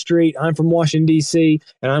from Wall Street, I'm from Washington, D.C.,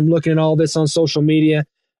 and I'm looking at all this on social media,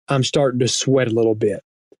 I'm starting to sweat a little bit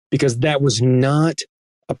because that was not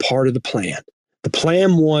a part of the plan. The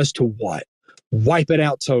plan was to what? Wipe it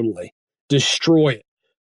out totally, destroy it,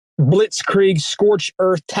 blitzkrieg, scorched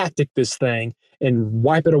earth tactic this thing, and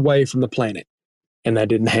wipe it away from the planet. And that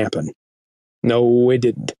didn't happen. No, it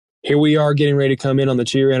didn't. Here we are getting ready to come in on the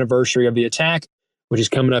 2-year anniversary of the attack, which is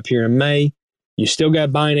coming up here in May. You still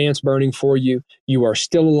got Binance burning for you. You are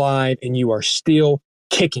still alive and you are still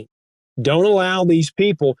kicking. Don't allow these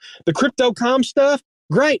people, the crypto.com stuff,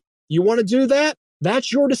 great. You want to do that?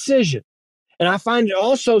 That's your decision. And I find it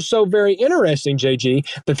also so very interesting, JG,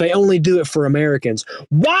 that they only do it for Americans.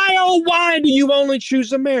 Why, oh, why do you only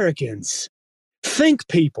choose Americans? Think,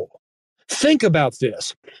 people. Think about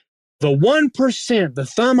this. The 1%, the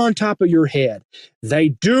thumb on top of your head, they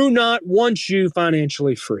do not want you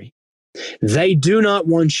financially free. They do not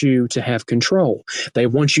want you to have control. They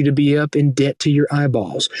want you to be up in debt to your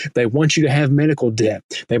eyeballs. They want you to have medical debt.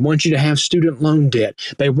 They want you to have student loan debt.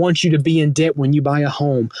 They want you to be in debt when you buy a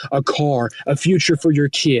home, a car, a future for your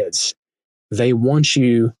kids. They want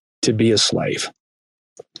you to be a slave.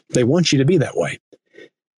 They want you to be that way.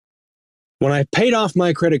 When I paid off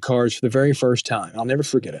my credit cards for the very first time, I'll never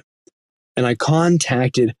forget it. And I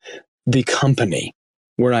contacted the company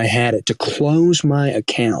where I had it to close my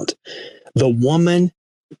account. The woman,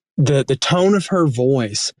 the tone of her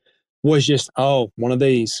voice was just, oh, one of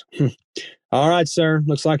these. All right, sir.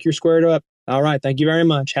 Looks like you're squared up. All right. Thank you very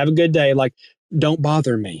much. Have a good day. Like, don't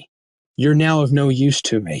bother me. You're now of no use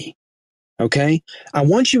to me. Okay? I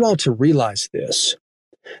want you all to realize this.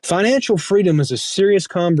 Financial freedom is a serious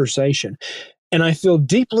conversation. And I feel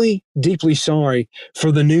deeply, deeply sorry for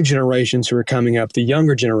the new generations who are coming up, the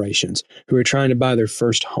younger generations who are trying to buy their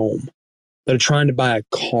first home, that are trying to buy a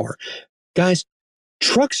car. Guys,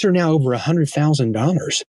 trucks are now over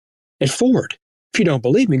 $100,000 at Ford. If you don't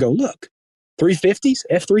believe me, go look. 350s,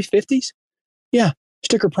 F-350s? Yeah,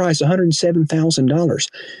 sticker price $107,000.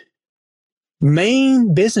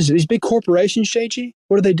 Main businesses, these big corporations, JG,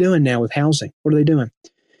 what are they doing now with housing? What are they doing?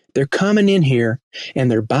 They're coming in here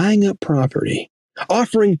and they're buying up property,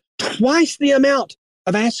 offering twice the amount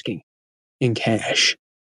of asking in cash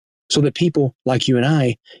so that people like you and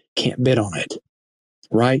I can't bid on it,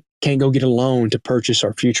 right? Can't go get a loan to purchase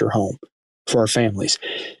our future home for our families.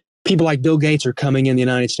 People like Bill Gates are coming in the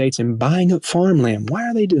United States and buying up farmland. Why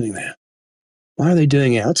are they doing that? Why are they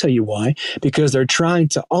doing it? I'll tell you why. Because they're trying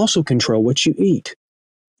to also control what you eat.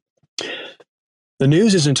 The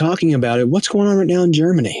news isn't talking about it. What's going on right now in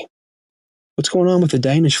Germany? What's going on with the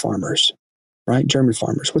Danish farmers, right? German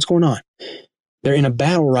farmers. What's going on? They're in a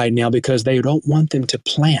battle right now because they don't want them to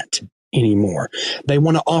plant anymore. They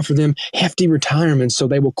want to offer them hefty retirements so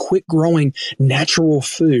they will quit growing natural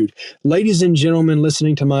food. Ladies and gentlemen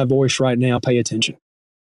listening to my voice right now, pay attention.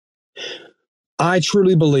 I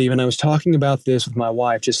truly believe, and I was talking about this with my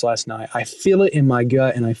wife just last night, I feel it in my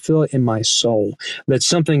gut and I feel it in my soul that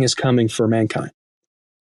something is coming for mankind.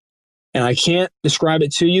 And I can't describe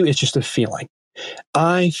it to you, it's just a feeling.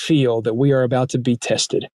 I feel that we are about to be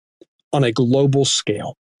tested on a global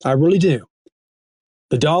scale. I really do.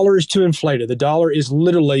 The dollar is too inflated. The dollar is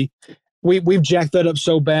literally, we've jacked that up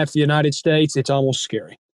so bad for the United States, it's almost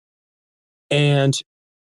scary. And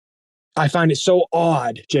I find it so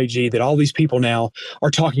odd, JG, that all these people now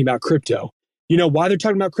are talking about crypto. You know why they're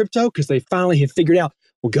talking about crypto? Because they finally have figured out,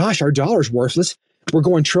 well, gosh, our dollar's worthless. We're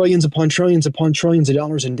going trillions upon trillions upon trillions of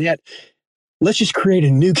dollars in debt. Let's just create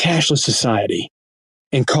a new cashless society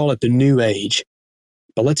and call it the new age.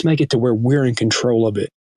 But let's make it to where we're in control of it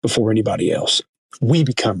before anybody else. We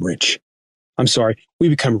become rich. We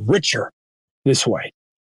become richer this way.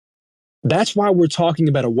 That's why we're talking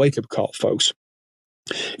about a wake-up call, folks.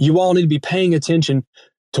 You all need to be paying attention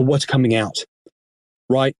to what's coming out,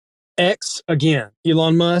 right? X, again,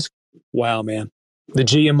 Elon Musk, wow, man. The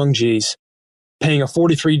G among Gs, paying a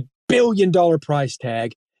 $43 billion price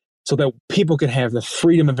tag so that people can have the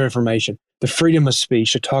freedom of information, the freedom of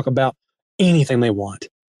speech to talk about anything they want,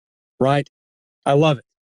 right? I love it.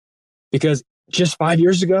 Because just 5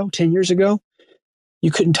 years ago, 10 years ago, you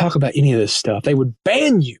couldn't talk about any of this stuff. They would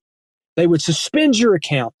ban you. They would suspend your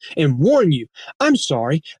account and warn you, I'm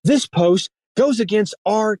sorry, this post goes against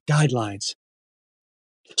our guidelines.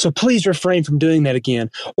 So please refrain from doing that again,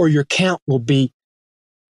 or your account will be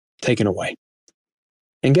taken away.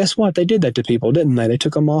 And guess what? They did that to people, didn't they? They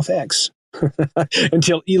took them off X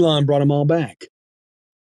until Elon brought them all back.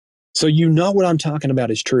 So you know what I'm talking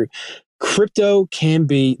about is true. Crypto can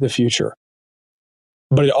be the future,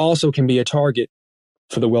 but it also can be a target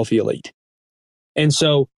for the wealthy elite. And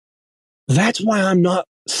so that's why I'm not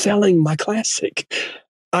selling my classic.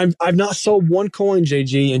 I've not sold one coin,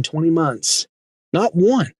 JG, in 20 months. Not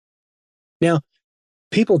one. Now,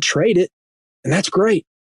 people trade it, and that's great.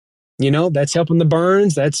 You know, that's helping the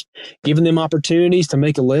Burns. That's giving them opportunities to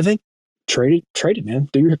make a living. Trade it, man.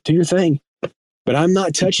 Do your thing. But I'm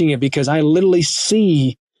not touching it because I literally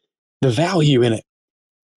see the value in it.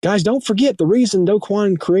 Guys, don't forget the reason Do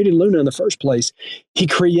Kwon created Luna in the first place. He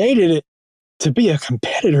created it to be a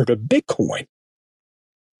competitor to Bitcoin.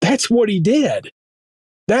 That's what he did.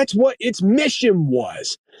 That's what its mission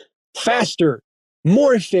was. Faster,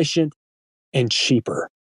 more efficient, and cheaper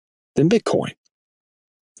than Bitcoin.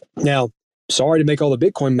 Now, sorry to make all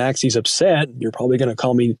the Bitcoin maxis upset. You're probably going to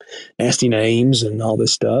call me nasty names and all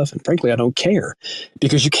this stuff. And frankly, I don't care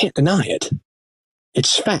because you can't deny it.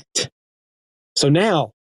 It's fact. So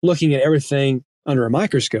now, looking at everything under a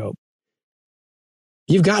microscope,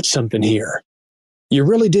 you've got something here. You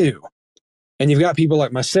really do. And you've got people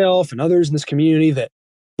like myself and others in this community that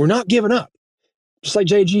we're not giving up. Just like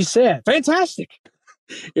JG said, fantastic.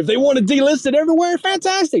 If they want to delist it everywhere,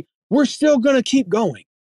 fantastic. We're still going to keep going.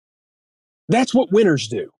 That's what winners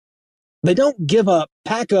do. They don't give up,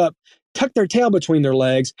 pack up, tuck their tail between their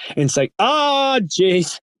legs and say,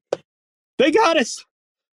 geez, they got us.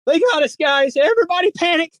 They got us, guys. Everybody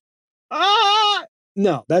panic.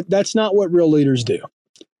 No, that's not what real leaders do.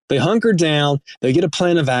 They hunker down, they get a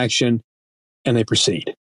plan of action, and they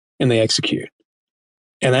proceed, and they execute.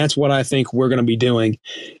 And that's what I think we're going to be doing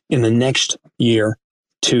in the next year,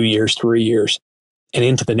 2 years, 3 years, and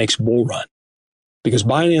into the next bull run. Because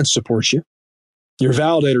Binance supports you. Your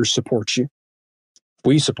validators support you.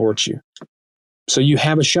 We support you. So you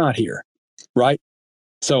have a shot here, right?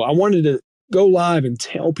 So I wanted to go live and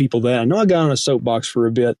tell people that. I know I got on a soapbox for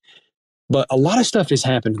a bit, but a lot of stuff has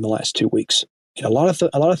happened in the last 2 weeks. And a lot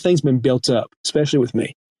of things have been built up, especially with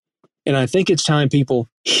me. And I think it's time people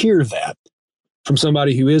hear that from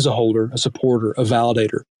somebody who is a holder, a supporter, a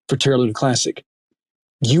validator for Terra Luna Classic.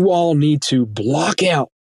 You all need to block out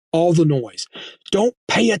all the noise. Don't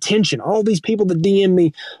pay attention. All these people that DM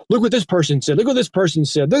me, look what this person said, look what this person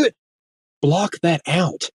said. Block that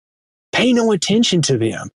out. Pay no attention to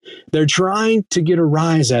them. They're trying to get a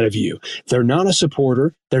rise out of you. They're not a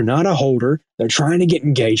supporter. They're not a holder. They're trying to get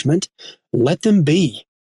engagement. Let them be.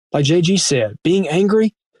 Like JG said, being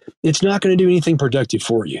angry, it's not going to do anything productive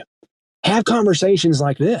for you. Have conversations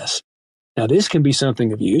like this. Now, this can be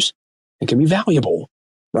something of use. It can be valuable,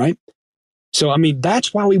 right? So,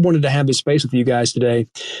 that's why we wanted to have this space with you guys today,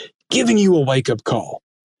 giving you a wake-up call,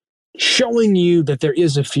 showing you that there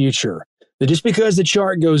is a future, that just because the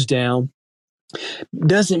chart goes down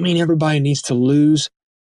doesn't mean everybody needs to lose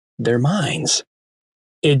their minds.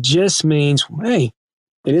 It just means, hey,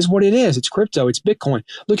 it is what it is. It's crypto. It's Bitcoin.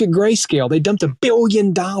 Look at Grayscale. They dumped $1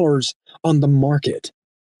 billion on the market,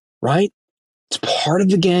 right? It's part of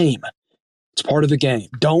the game. It's part of the game.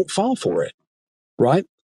 Don't fall for it, right?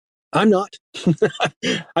 I'm not.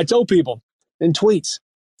 I told people in tweets,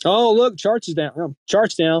 oh, look, charts is down. Oh,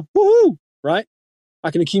 charts down. Woohoo, right?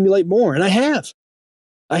 I can accumulate more. And I have.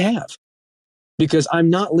 Because I'm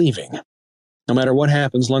not leaving. No matter what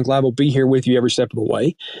happens, LUNC Live will be here with you every step of the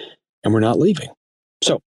way, and we're not leaving.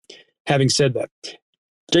 So, having said that,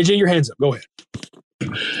 JJ, your hands up. Go ahead.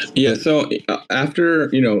 Yeah. So after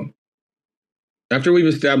we've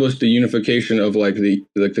established the unification of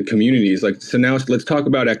the communities, so now let's talk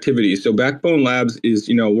about activities. So Backbone Labs is,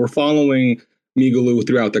 we're following Migaloo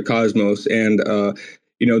throughout the cosmos, and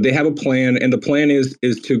they have a plan, and the plan is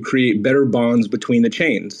to create better bonds between the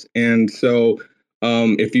chains. And so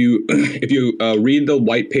if you read the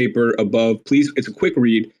white paper above, please, it's a quick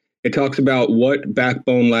read. It talks about what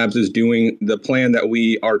Backbone Labs is doing, the plan that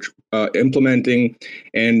we are implementing.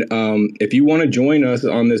 And if you want to join us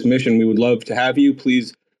on this mission, we would love to have you.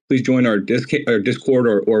 Please join our Discord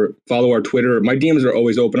or follow our Twitter. My DMs are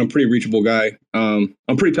always open. I'm a pretty reachable guy. I'm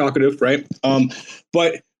pretty talkative, right?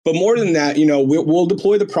 But more than that, we'll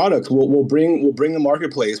deploy the products. We'll bring the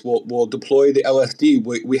marketplace. We'll deploy the LSD.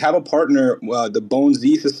 We have a partner, the Bone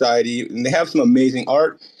Z Society, and they have some amazing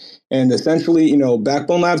art. And essentially,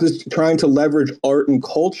 Backbone Labs is trying to leverage art and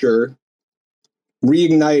culture,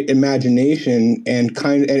 reignite imagination, and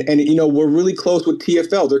we're really close with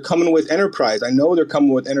TFL. They're coming with enterprise. I know they're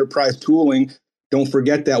coming with enterprise tooling. Don't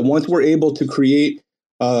forget that. Once we're able to create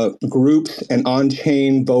groups and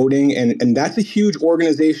on-chain voting, and that's a huge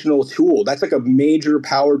organizational tool. That's like a major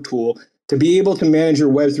power tool to be able to manage your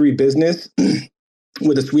Web3 business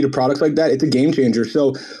with a suite of products like that. It's a game changer.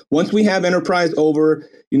 So once we have enterprise over,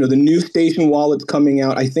 the new station wallets coming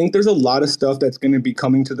out, I think there's a lot of stuff that's going to be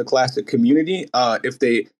coming to the classic community if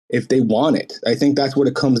they want it. I think that's what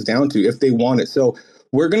it comes down to, if they want it. So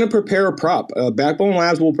we're going to prepare a prop. Backbone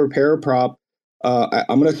Labs will prepare a prop.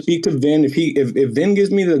 I'm going to speak to Vin. If Vin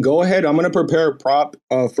gives me the go ahead, I'm going to prepare a prop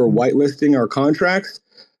for whitelisting our contracts.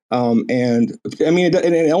 And I mean,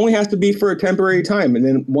 it only has to be for a temporary time. And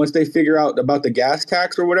then once they figure out about the gas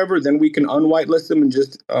tax or whatever, then we can unwhitelist them and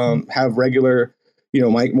just have regular,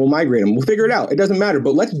 we'll migrate them. We'll figure it out. It doesn't matter,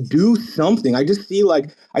 but let's do something. I just see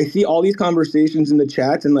I see all these conversations in the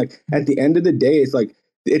chats, and at the end of the day, it's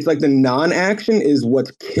like the non-action is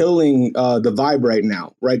what's killing the vibe right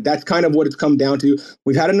now, right? That's kind of what it's come down to.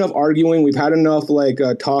 We've had enough arguing. We've had enough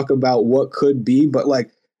talk about what could be, but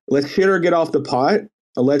let's shit or get off the pot.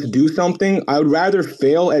 Let's do something. I would rather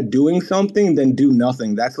fail at doing something than do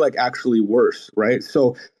nothing. That's actually worse, right?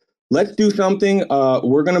 So let's do something. I'm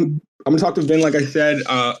gonna talk to Vin, like I said.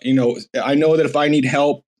 I know that if I need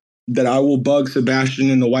help, that I will bug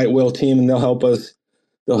Sebastian and the White Whale team, and they'll help us.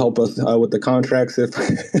 They'll help us with the contracts if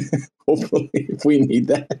hopefully if we need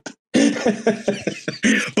that.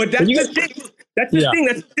 But that's the thing.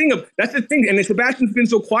 That's the thing. And Sebastian's been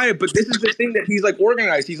so quiet, but this is the thing that he's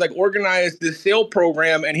organized. He's organized this sale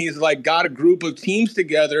program, and he's got a group of teams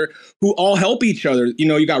together who all help each other.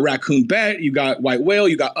 You got Raccoon Bet, you got White Whale,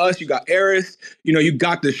 you got us, you got Eris, you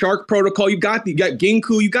got the Shark Protocol, you got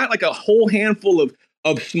Ginkgo, you got a whole handful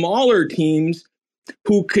of smaller teams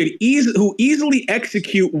who easily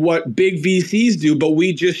execute what big VCs do, but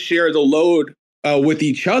we just share the load with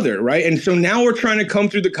each other, right? And so now we're trying to come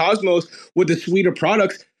through the cosmos with a suite of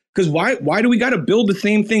products. Because why do we got to build the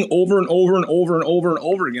same thing over and over and over and over and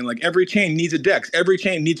over again? Every chain needs a DEX, every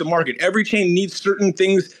chain needs a market, every chain needs certain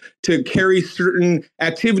things to carry certain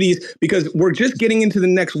activities, because we're just getting into the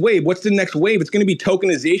next wave. What's the next wave? It's going to be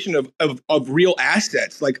tokenization of real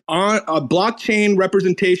assets, on a blockchain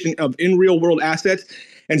representation of in real world assets,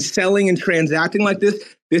 and selling and transacting like this.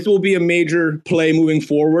 This will be a major play moving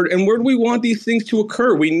forward. And where do we want these things to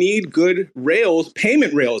occur? We need good rails,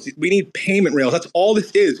 payment rails. We need payment rails. That's all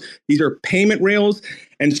this is. These are payment rails.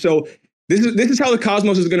 And so this is how the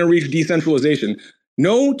cosmos is going to reach decentralization.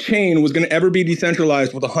 No chain was going to ever be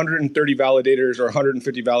decentralized with 130 validators or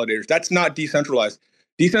 150 validators. That's not decentralized.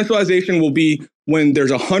 Decentralization will be when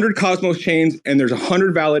there's 100 Cosmos chains and there's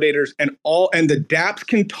 100 validators, and the dApps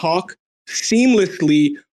can talk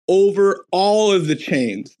seamlessly over all of the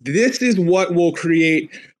chains. This is what will create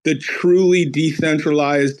the truly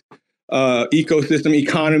decentralized ecosystem,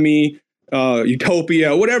 economy,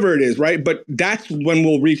 utopia, whatever it is, right? But that's when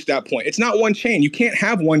we'll reach that point. It's not one chain. You can't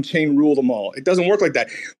have one chain rule them all. It doesn't work like that.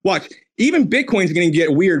 Watch, even Bitcoin's going to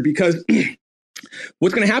get weird, because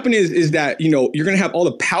what's going to happen is that, you're going to have all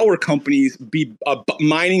the power companies be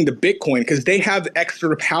mining the Bitcoin because they have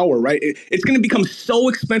extra power, right? It's going to become so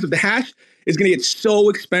expensive. The hash is going to get so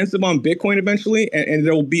expensive on Bitcoin eventually, and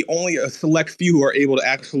there will be only a select few who are able to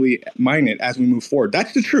actually mine it as we move forward.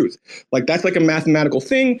 That's the truth. Like, that's like a mathematical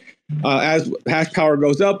thing. As hash power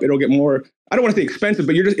goes up, it'll get more, I don't want to say expensive,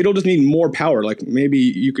 but it'll just need more power. Like, maybe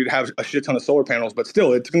you could have a shit ton of solar panels, but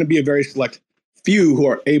still, it's going to be a very select few who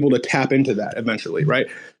are able to tap into that eventually, right?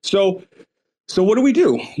 So what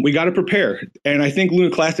do? We got to prepare. And I think Luna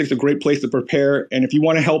Classic is a great place to prepare. And if you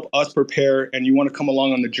want to help us prepare and you want to come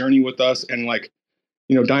along on the journey with us, and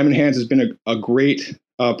Diamond Hands has been a great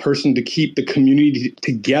person to keep the community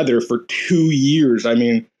together for 2 years. I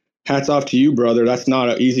mean, hats off to you, brother. That's not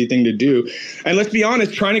an easy thing to do. And let's be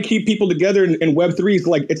honest, trying to keep people together in Web3 is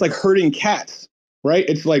it's like herding cats. Right?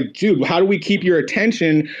 It's like, dude, how do we keep your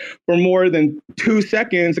attention for more than 2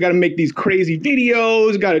 seconds? I got to make these crazy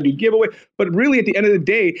videos, got to do giveaway. But really, at the end of the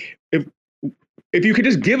day, if you could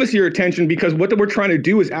just give us your attention, because what we're trying to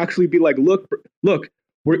do is actually be like, look,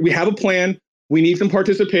 we have a plan. We need some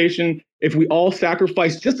participation. If we all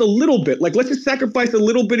sacrifice just a little bit, let's just sacrifice a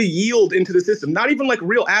little bit of yield into the system, not even like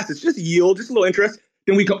real assets, just yield, just a little interest,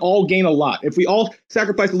 then we could all gain a lot. If we all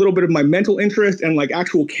sacrifice a little bit of my mental interest and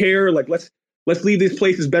actual care, let's leave these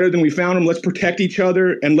places better than we found them. Let's protect each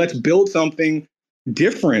other and let's build something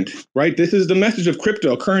different, right? This is the message of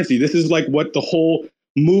cryptocurrency. This is what the whole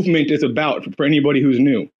movement is about for anybody who's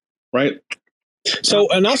new, right? So,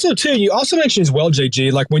 and also too, you also mentioned as well,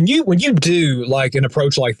 JG, when you do an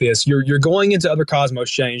approach like this, you're going into other Cosmos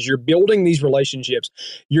chains, you're building these relationships,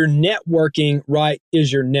 your networking, right,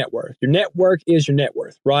 is your net worth. Your network is your net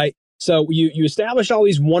worth, right? So you establish all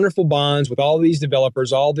these wonderful bonds with all these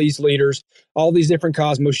developers, all these leaders, all these different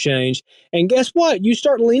Cosmos chains. And guess what? You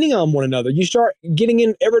start leaning on one another. You start getting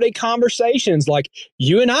in everyday conversations like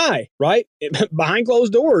you and I, right? Behind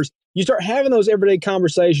closed doors. You start having those everyday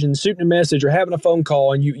conversations, shooting a message or having a phone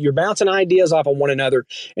call, and you're bouncing ideas off of one another.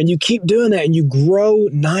 And you keep doing that and you grow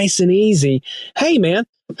nice and easy. Hey, man,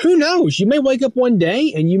 who knows? You may wake up one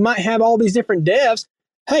day and you might have all these different devs.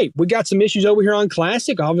 Hey, we got some issues over here on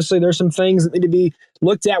Classic. Obviously, there's some things that need to be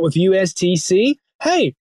looked at with USTC.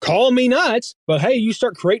 Hey, call me nuts, but hey, you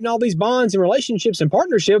start creating all these bonds and relationships and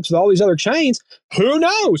partnerships with all these other chains. Who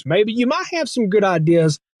knows? Maybe you might have some good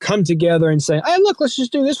ideas come together and say, hey, look, let's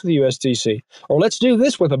just do this with USTC, or let's do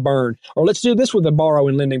this with a burn, or let's do this with a borrow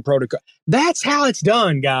and lending protocol. That's how it's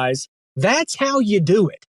done, guys. That's how you do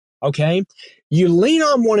it, okay? You lean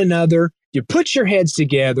on one another, you put your heads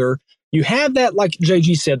together, you have that, like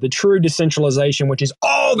JG said, the true decentralization, which is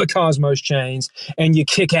all the Cosmos chains, and you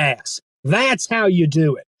kick ass. That's how you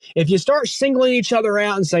do it. If you start singling each other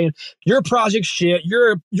out and saying, your project's shit,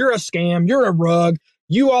 you're a scam, you're a rug,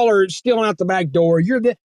 you all are stealing out the back door, you're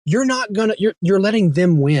letting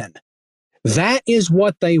them win. That is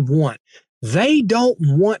what they want. They don't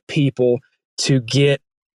want people to get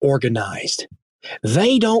organized.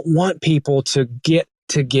 They don't want people to get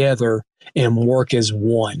together and work as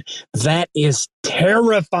one. That is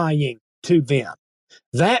terrifying to them.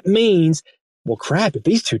 That means, well, crap, if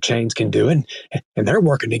these two chains can do it and they're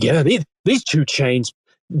working together, these two chains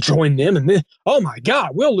join them, and then, oh my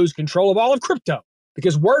God, we'll lose control of all of crypto,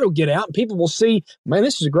 because word will get out and people will see, man,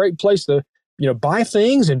 this is a great place to, buy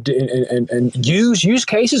things and use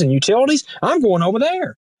cases and utilities. I'm going over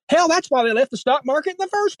there. Hell, that's why they left the stock market in the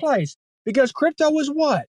first place, because crypto was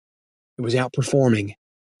what? It was outperforming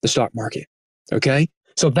the stock market. Okay.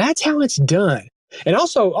 So that's how it's done. And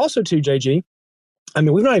also too, JG, I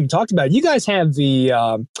mean, we've not even talked about it. You guys have the,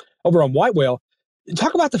 over on White Whale,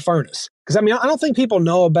 talk about the furnace. Cause I mean, I don't think people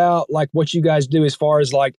know about what you guys do as far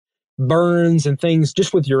as burns and things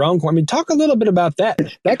just with your own coin. I mean, talk a little bit about that.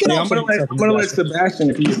 That can I'm gonna let Sebastian,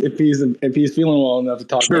 if he's feeling well enough to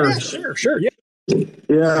talk. Sure. Yeah.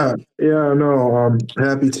 Yeah, no,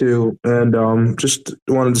 happy to. And just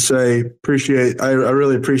wanted to say, I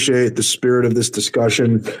really appreciate the spirit of this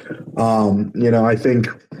discussion. I think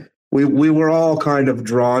we were all kind of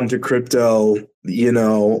drawn to crypto,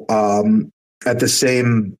 at the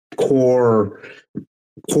same core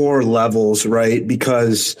levels, right?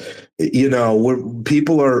 Because,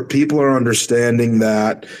 people are understanding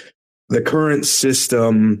that the current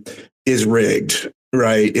system is rigged.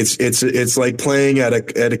 right? It's like playing at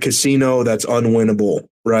a casino that's unwinnable,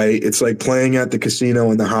 right? It's like playing at the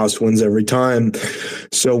casino and the house wins every time.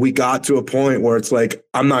 So we got to a point where it's like,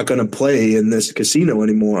 I'm not going to play in this casino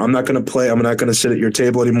anymore. I'm not going to play. I'm not going to sit at your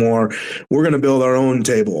table anymore. We're going to build our own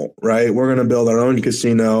table, right? We're going to build our own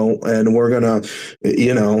casino, and we're going to,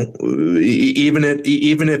 even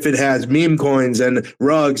if it has meme coins and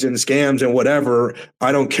rugs and scams and whatever,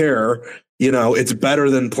 I don't care. It's better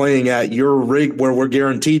than playing at your rig where we're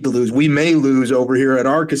guaranteed to lose. We may lose over here at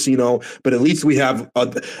our casino, but at least we have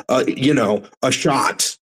a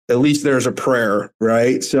shot. At least there's a prayer,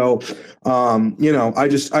 right? So, I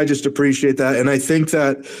just appreciate that. And I think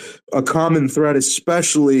that a common thread,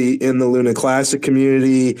 especially in the Luna Classic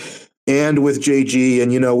community and with JG,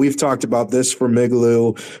 and we've talked about this for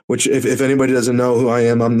Migaloo, which if anybody doesn't know who I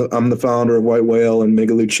am, I'm the founder of White Whale and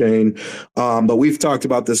Migaloo Chain. But we've talked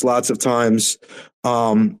about this lots of times.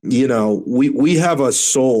 We have a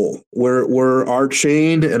soul. We're our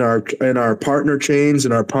chain and our partner chains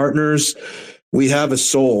and our partners. We have a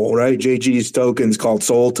soul, right? JG's token's called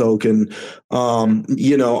Soul Token.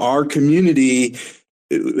 Our community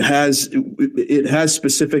has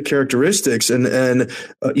specific characteristics, and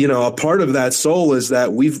a part of that soul is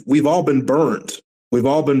that we've all been burned. We've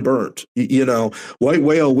all been burnt. White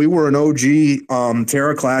Whale, we were an OG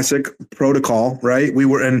Terra Classic protocol, right? We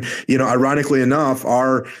were, and ironically enough,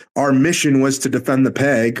 our mission was to defend the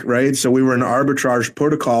peg, right? So we were an arbitrage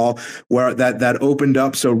protocol where that opened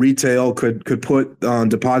up so retail could put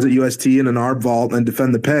deposit UST in an ARB vault and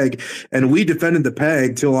defend the peg, and we defended the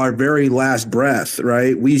peg till our very last breath,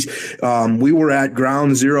 right? We were at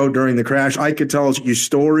ground zero during the crash. I could tell you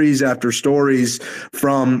stories after stories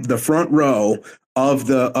from the front row of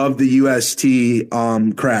the UST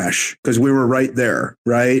crash, because we were right there,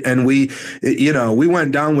 right? And we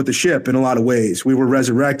went down with the ship in a lot of ways. We were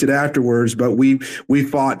resurrected afterwards, but we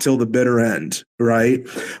fought till the bitter end, right?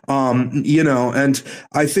 And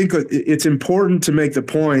I think it's important to make the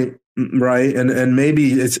point, right? And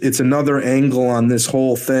maybe it's another angle on this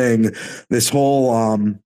whole thing, this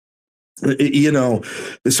whole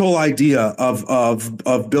this whole idea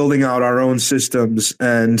of building out our own systems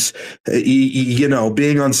and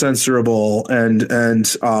being uncensorable and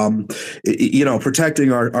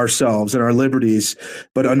protecting ourselves and our liberties.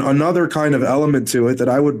 But another kind of element to it that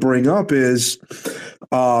I would bring up is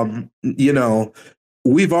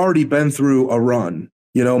we've already been through a run.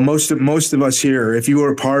 Most of us here, if you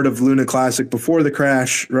were a part of Luna Classic before the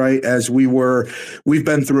crash, right, we've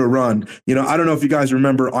been through a run. I don't know if you guys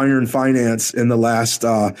remember Iron Finance in the last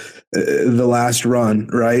run,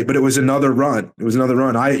 right? But it was another run.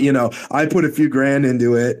 I put a few grand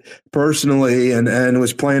into it personally and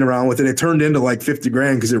was playing around with it. It turned into like 50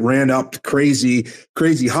 grand because it ran up crazy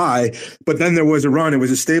high. But then there was a run. It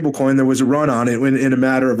was a stable coin. There was a run on it in a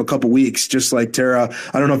matter of a couple weeks, just like Terra.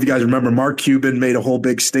 I don't know if you guys remember, Mark Cuban made a whole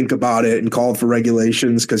big stink about it and called for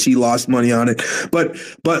regulations because he lost money on it. But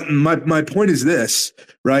my point is this,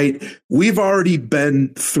 right? We've already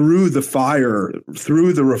been through the fire,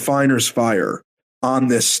 through the refiner's fire on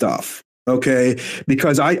this stuff. Okay,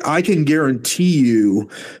 because I can guarantee you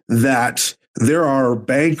that there are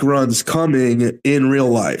bank runs coming in real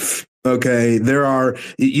life. Okay, there are,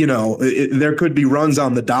 there could be runs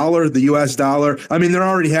on the dollar, the U.S. dollar. I mean, there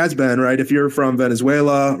already has been, right? If you're from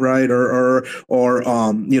Venezuela, right, or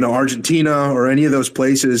Argentina or any of those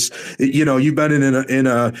places, you've been in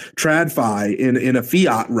a TradFi, in a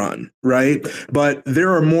fiat run, right? But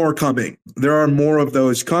there are more coming. There are more of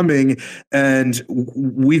those coming, and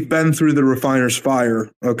we've been through the refiner's fire.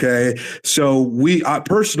 Okay, so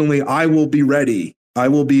personally, I will be ready. I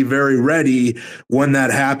will be very ready when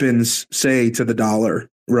that happens, say, to the dollar,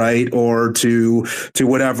 right? Or to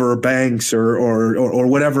whatever banks or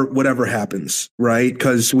whatever happens, right?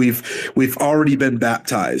 Because we've already been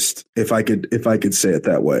baptized, if I could say it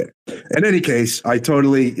that way. In any case, I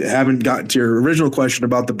totally haven't gotten to your original question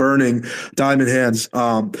about the burning diamond hands.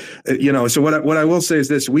 So what I will say is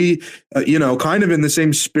this: we, kind of in the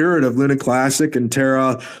same spirit of Luna Classic and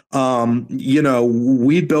Terra,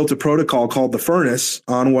 we built a protocol called the Furnace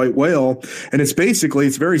on White Whale, and it's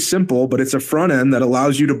very simple, but it's a front end that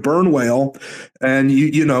allows you to burn whale. And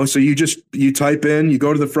so you type in, you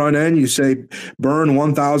go to the front end, you say burn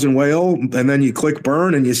 1,000 whale, and then you click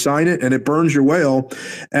burn and you sign it, and it burns your whale.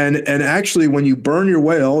 And actually, when you burn your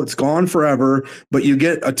whale, it's gone forever, but you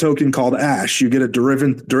get a token called Ash. You get a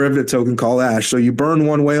derivative token called Ash. So you burn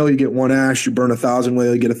one whale, you get one Ash. You burn 1,000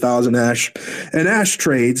 whale, you get 1,000 Ash. And Ash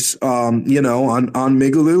trades, on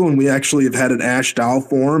Migaloo, and we actually have had an Ash DAO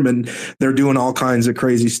form, and they're doing all kinds of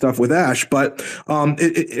crazy stuff with Ash. But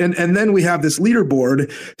and then we have this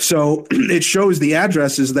leaderboard. So it shows the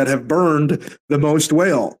addresses that have burned the most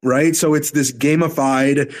whale, right? So it's this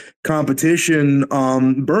gamified competition,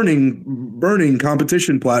 burning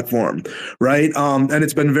competition platform, right? And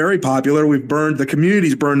it's been very popular. The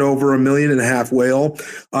community's burned over 1.5 million whale.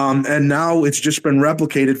 And now it's just been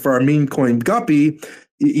replicated for our meme coin Guppy,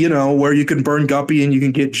 where you can burn Guppy and you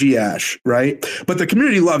can get G-Ash, right? But the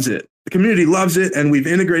community loves it. The community loves it, and we've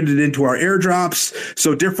integrated it into our airdrops.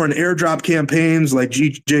 So different airdrop campaigns like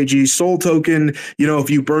JG Soul Token, if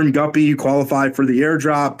you burn Guppy, you qualify for the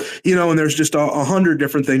airdrop, and there's just 100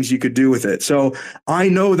 different things you could do with it. So I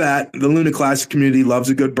know that the Luna Classic community loves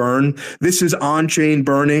a good burn. This is on-chain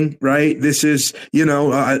burning, right? This is,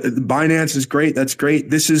 Binance is great. That's great.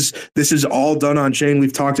 This is all done on-chain.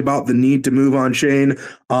 We've talked about the need to move on-chain.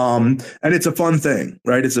 And it's a fun thing,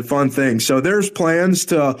 right? It's a fun thing. So there's plans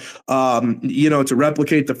to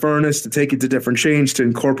replicate the furnace, to take it to different chains, to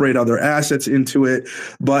incorporate other assets into it.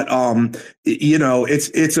 But,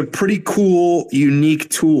 it's a pretty cool, unique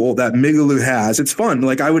tool that Migaloo has. It's fun.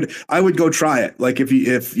 Like I would go try it. Like if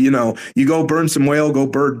you go burn some whale, go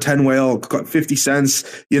burn 10 whale, 50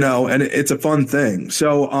 cents, and it's a fun thing.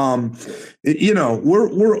 So,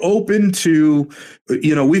 we're open to,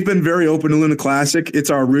 we've been very open to Luna Classic. It's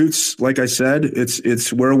our roots. Like I said,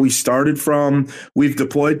 it's where we started from. We've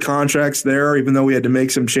deployed contracts there, even though we had to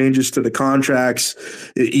make some changes to the contracts,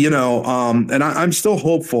 and I'm still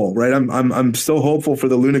hopeful, right? I'm still hopeful for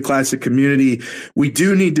the Luna Classic community. We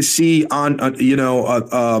do need to see a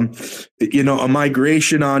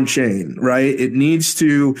migration on chain, right? It needs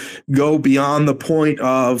to go beyond the point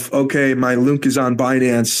of, okay, my LUNC is on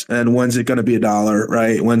Binance and when's it going to be $1,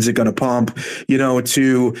 right? When's it going to pump,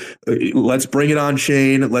 to let's bring it on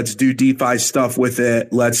chain. Let's do DeFi stuff with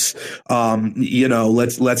it. Let's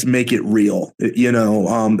make it real,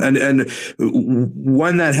 and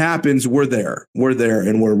when that happens, we're there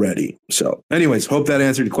and we're ready. So anyways, hope that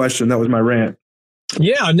answered your question. That was my rant.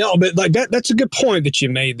 Yeah, no, but like that's a good point that you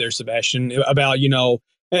made there, Sebastian, about,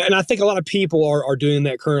 and I think a lot of people are doing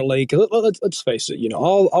that currently, because let's face it,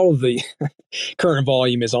 all of the current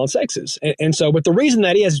volume is on sexes. And so, but the reason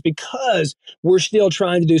that is because we're still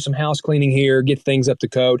trying to do some house cleaning here, get things up to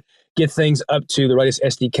code, get things up to the latest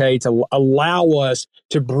SDK to allow us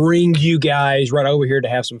to bring you guys right over here to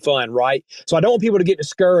have some fun, right? So I don't want people to get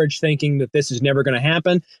discouraged thinking that this is never going to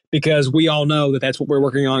happen, because we all know that that's what we're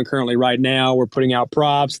working on currently right now. We're putting out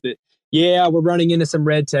props that, yeah, we're running into some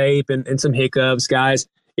red tape and some hiccups, guys.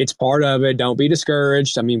 It's part of it. Don't be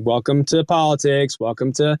discouraged. I mean, welcome to politics.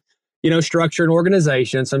 Welcome to, structure and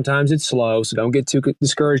organization. Sometimes it's slow, so don't get too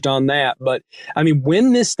discouraged on that. But I mean,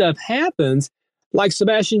 when this stuff happens, like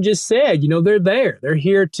Sebastian just said, they're there. They're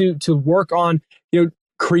here to work on,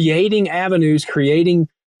 creating avenues, creating,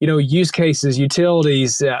 use cases,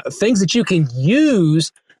 utilities, things that you can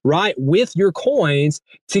use, right, with your coins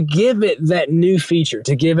to give it that new feature,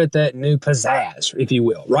 to give it that new pizzazz, if you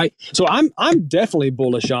will, right? So I'm definitely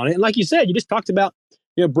bullish on it. And like you said, you just talked about,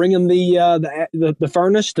 bringing the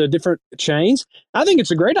furnace to different chains. I think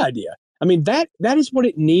it's a great idea. I mean, that is what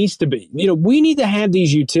it needs to be. We need to have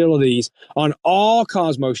these utilities on all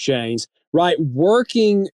Cosmos chains, right?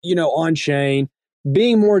 Working, on chain,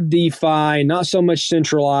 being more DeFi, not so much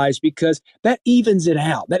centralized, because that evens it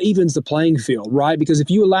out. That evens the playing field, right? Because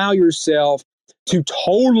if you allow yourself to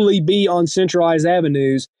totally be on centralized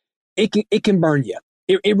avenues, it can burn you.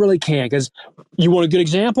 It really can. Because you want a good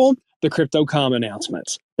example? The CryptoCom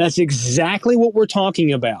announcements. That's exactly what we're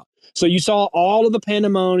talking about. So you saw all of the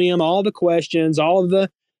pandemonium, all the questions, all of the,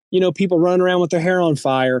 people running around with their hair on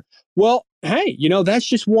fire. Well, hey, that's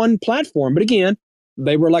just one platform. But again,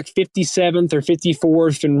 they were like 57th or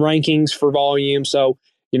 54th in rankings for volume. So,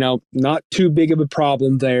 not too big of a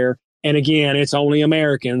problem there. And again, it's only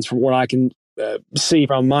Americans from what I can see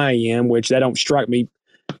from my end, which that don't strike me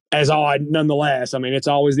as odd nonetheless. I mean, it's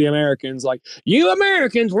always the Americans like, you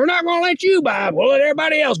Americans, we're not going to let you buy. We'll let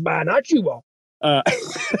everybody else buy, not you all.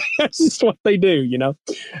 That's just what they do, and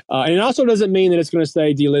it also doesn't mean that it's going to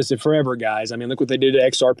stay delisted forever, guys. I mean, look what they did to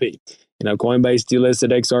XRP. Coinbase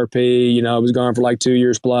delisted XRP. It was gone for like 2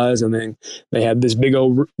 years plus, and then they had this big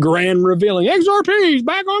old grand revealing XRP is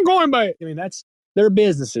back on Coinbase. I mean, that's their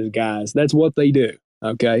businesses, guys. That's what they do.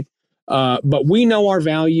 Okay, but we know our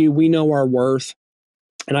value. We know our worth.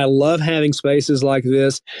 And I love having spaces like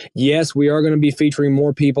this. Yes, we are going to be featuring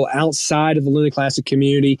more people outside of the Luna Classic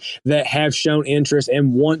community that have shown interest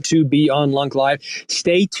and want to be on LUNC Live.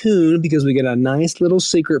 Stay tuned, because we got a nice little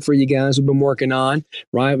secret for you guys we've been working on,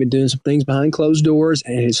 right? We've been doing some things behind closed doors,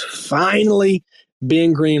 and it's finally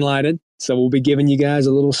been green lighted. So we'll be giving you guys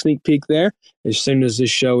a little sneak peek there as soon as this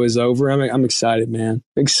show is over. I'm excited, man.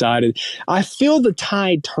 Excited. I feel the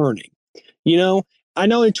tide turning. You know, I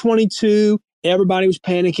know in 22 everybody was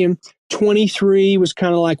panicking. 23 was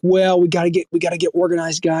kind of like, well, we got to get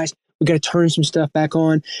organized, guys. We got to turn some stuff back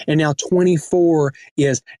on. And now 24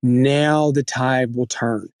 is now the tide will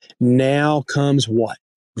turn. Now comes what?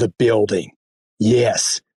 The building.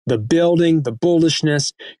 Yes, the building, the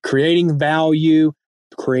bullishness, creating value,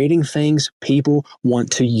 creating things people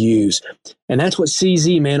want to use. And that's what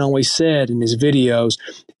CZ, man, always said in his videos.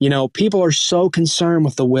 You know, people are so concerned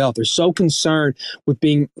with the wealth. They're so concerned with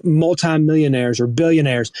being multimillionaires or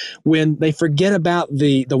billionaires when they forget about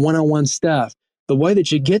the one-on-one stuff. The way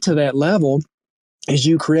that you get to that level is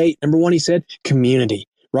you create, number one, he said, community,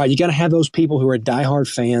 right? You got to have those people who are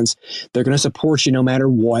diehard fans. They're going to support you no matter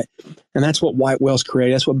what. And that's what White Whale's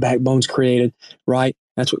created. That's what Backbone's created, right?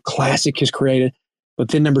 That's what Classic has created. But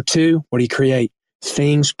then number two, what do you create?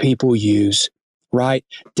 Things people use, right?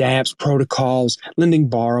 dApps, protocols, lending,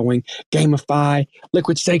 borrowing, GameFi,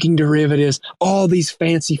 liquid staking derivatives, all these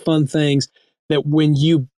fancy fun things that when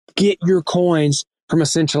you get your coins from a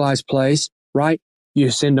centralized place, right? You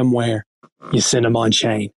send them where? You send them on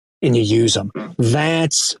chain and you use them.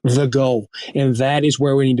 That's the goal. And that is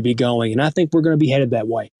where we need to be going. And I think we're going to be headed that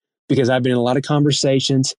way because I've been in a lot of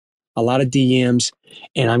conversations, a lot of DMs,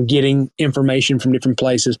 and I'm getting information from different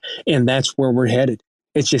places. And that's where we're headed.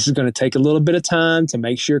 It's just going to take a little bit of time to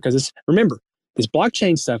make sure, because remember, this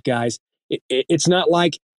blockchain stuff, guys, it's not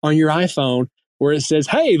like on your iPhone where it says,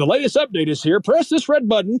 hey, the latest update is here. Press this red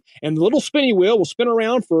button and the little spinny wheel will spin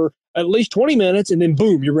around for at least 20 minutes and then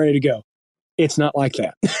boom, you're ready to go. It's not like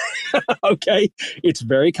that. Okay. It's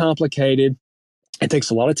very complicated. It takes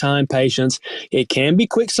a lot of time, patience. It can be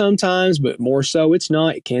quick sometimes, but more so it's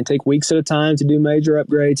not. It can take weeks at a time to do major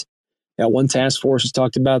upgrades. One task force has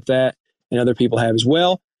talked about that and other people have as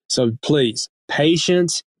well. So please,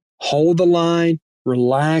 patience, hold the line,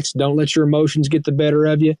 relax. Don't let your emotions get the better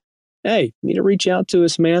of you. Hey, you need to reach out to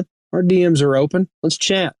us, man. Our DMs are open. Let's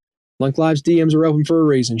chat. LUNC Live's DMs are open for a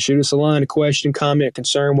reason. Shoot us a line, a question, comment,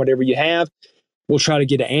 concern, whatever you have. We'll try to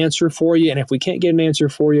get an answer for you. And if we can't get an answer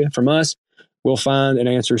for you from us, we'll find an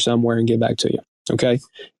answer somewhere and get back to you. Okay,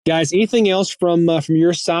 guys. Anything else from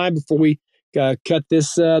your side before we cut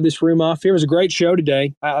this room off? Here was a great show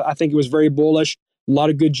today. I think it was very bullish. A lot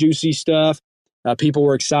of good juicy stuff. People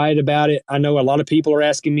were excited about it. I know a lot of people are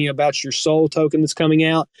asking me about your Soul token that's coming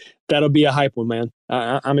out. That'll be a hype one, man.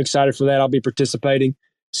 I'm excited for that. I'll be participating.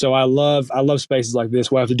 So I love spaces like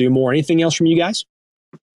this. We'll have to do more. Anything else from you guys?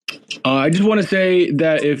 I just want to say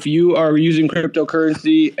that if you are using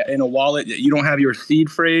cryptocurrency in a wallet that you don't have your seed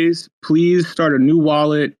phrase, please start a new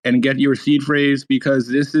wallet and get your seed phrase, because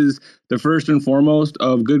this is the first and foremost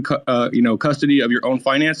of good, custody of your own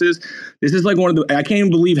finances. This is like I can't even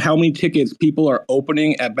believe how many tickets people are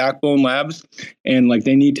opening at Backbone Labs, and like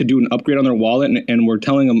they need to do an upgrade on their wallet, and we're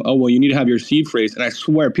telling them, oh, well, you need to have your seed phrase. And I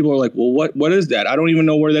swear people are like, well, what is that? I don't even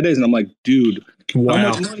know where that is. And I'm like, dude, wow. How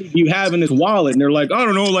much money do you have in this wallet? And they're like, I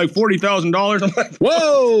don't know, like $40,000. I'm like,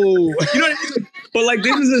 whoa. You know what I mean? But like,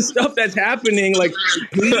 this is the stuff that's happening. Like,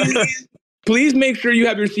 please make sure you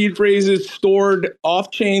have your seed phrases stored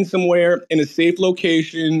off chain somewhere in a safe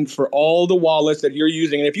location for all the wallets that you're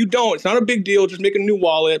using. And if you don't, it's not a big deal. Just make a new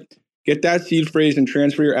wallet, get that seed phrase, and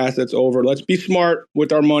transfer your assets over. Let's be smart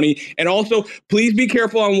with our money. And also, please be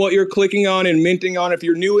careful on what you're clicking on and minting on. If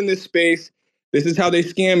you're new in this space, this is how they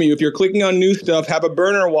scam you. If you're clicking on new stuff, have a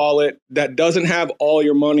burner wallet that doesn't have all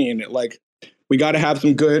your money in it. Like, we got to have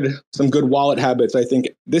some good wallet habits. I think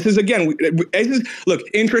this is, again, look,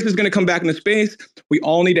 interest is going to come back into space. We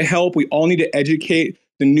all need to help. We all need to educate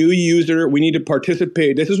the new user. We need to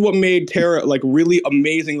participate. This is what made Terra like really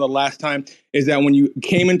amazing the last time, is that when you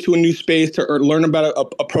came into a new space to learn about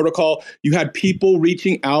a protocol, you had people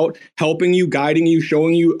reaching out, helping you, guiding you,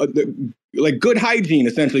 showing you like good hygiene,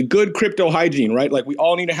 essentially good crypto hygiene, right? Like, we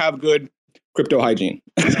all need to have good crypto hygiene.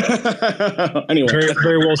 Anyway,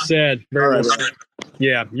 very well said. Very well said.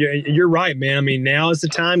 Yeah, you're right, man. I mean, now is the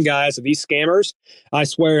time, guys. Of these scammers, I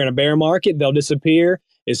swear, in a bear market, they'll disappear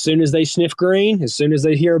as soon as they sniff green. As soon as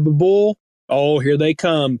they hear a bull, oh, here they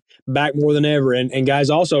come back more than ever. And guys,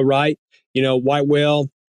 also, right? You know, White Whale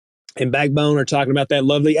and Backbone are talking about that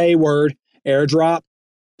lovely A word, airdrop.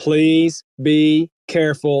 Please be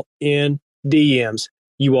careful in DMs.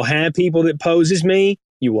 You will have people that pose as me.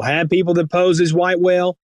 You will have people that pose as White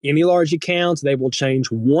Whale. Any large accounts, they will change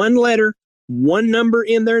one letter, one number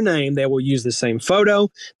in their name. They will use the same photo.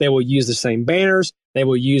 They will use the same banners. They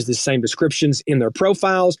will use the same descriptions in their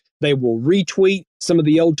profiles. They will retweet some of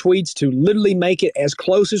the old tweets to literally make it as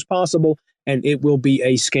close as possible and it will be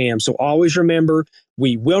a scam. So always remember,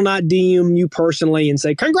 we will not DM you personally and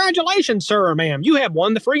say, congratulations, sir or ma'am, you have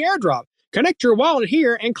won the free airdrop. Connect your wallet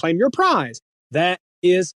here and claim your prize. That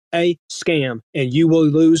is a scam, and you will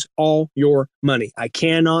lose all your money. I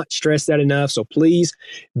cannot stress that enough. So please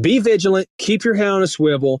be vigilant, keep your head on a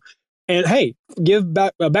swivel, and hey, give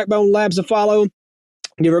Backbone Labs a follow.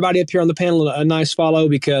 Give everybody up here on the panel a nice follow,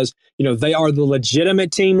 because they are the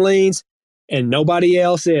legitimate team leads and nobody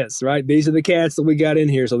else is, right? These are the cats that we got in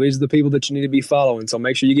here. So these are the people that you need to be following. So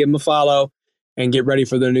make sure you give them a follow and get ready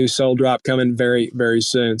for their new soul drop coming very, very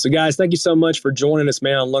soon. So guys, thank you so much for joining us,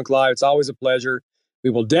 man, on LUNC Live. It's always a pleasure. We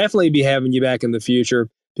will definitely be having you back in the future,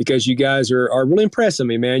 because you guys are really impressing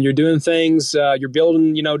me, man. You're doing things, you're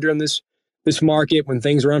building, during this market when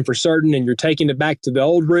things are uncertain, and you're taking it back to the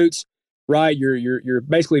old roots, right? You're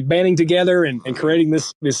basically banding together and creating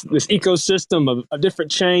this ecosystem of different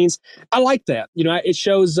chains. I like that. It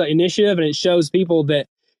shows initiative, and it shows people that,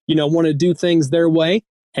 want to do things their way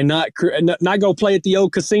and not go play at the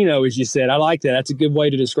old casino, as you said. I like that. That's a good way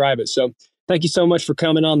to describe it. So thank you so much for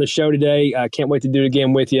coming on the show today. I can't wait to do it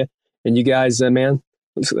again with you. And you guys, man,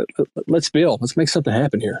 let's build. Let's make something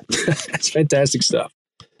happen here. That's fantastic stuff.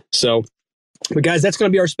 So, but guys, that's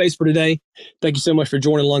going to be our space for today. Thank you so much for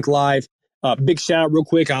joining LUNC Live. Big shout out real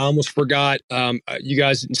quick. I almost forgot. You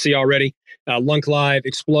guys didn't see already. LUNC Live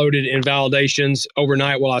exploded in validations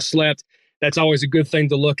overnight while I slept. That's always a good thing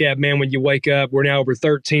to look at, man, when you wake up. We're now over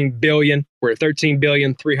 13 billion. We're at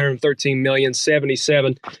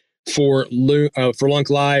 13,313,000,077 for LUNC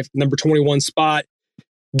Live. Number 21 spot.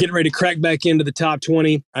 Getting ready to crack back into the top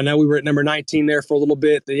 20. I know we were at number 19 there for a little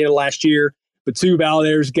bit at the end of last year, but 2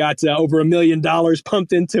 validators got over $1 million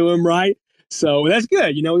pumped into them, right? So that's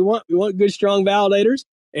good. We want good, strong validators.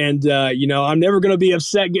 And, I'm never going to be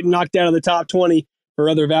upset getting knocked out of the top 20 for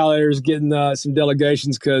other validators getting some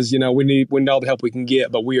delegations, because, we need all the help we can get.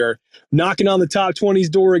 But we are knocking on the top 20's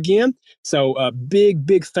door again. So big,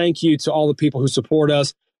 big thank you to all the people who support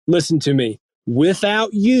us. Listen to me.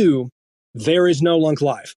 Without you, there is no LUNC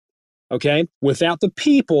Live. Okay? Without the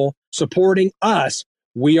people supporting us,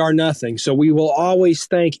 we are nothing. So we will always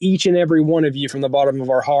thank each and every one of you from the bottom of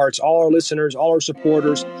our hearts, all our listeners, all our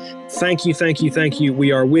supporters. Thank you, thank you, thank you.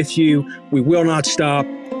 We are with you. We will not stop.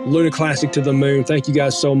 Lunar Classic to the moon. Thank you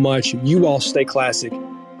guys so much. You all stay classic.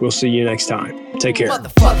 We'll see you next time. Take care.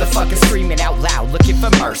 Motherfuckers screaming out loud, looking for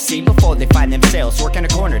mercy before they find themselves working a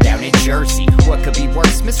corner down in Jersey. What could be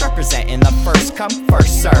worse? Misrepresenting the first come,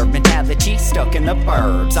 first serve mentality stuck in the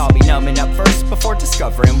burbs. I'll be numbing up first before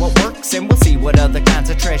discovering what works, and we'll see what other kinds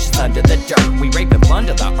of treasures under the dirt. We rape and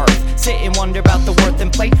plunder the earth, sit and wonder about the worth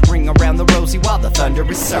and play, ring around the rosy while the thunder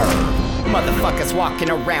is served. Motherfuckers walking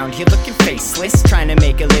around here looking faceless, trying to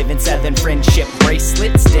make a living selling friendship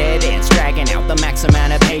bracelets. Dead ends dragging out the max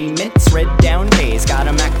amount of payments. Red down days got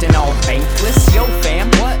them acting all bankless. Yo fam,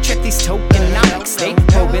 what? Check these tokenomics. They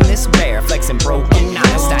probing this bear, flexing broken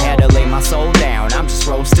honest. I had to lay my soul down, I'm just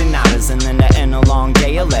roasting otters. And then to end a long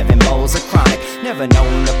day, 11 bowls of chronic. Never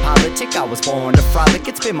known to politic, I was born to frolic.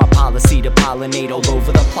 It's been my policy to pollinate all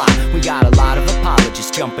over the plot. We got a lot of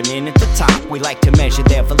apologists jumping in at the top. We like to measure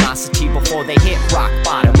their velocity before they hit rock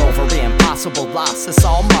bottom. Over impossible loss, it's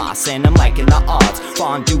all moss, and I'm liking the odds.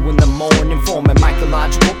 Fondue in the morning, forming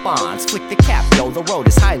mycological bonds. Flick the cap, yo, the road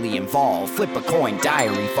is highly involved. Flip a coin,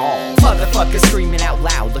 diary evolve. Motherfuckers screaming out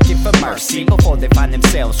loud, looking for mercy before they find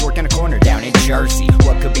themselves working a corner down in Jersey.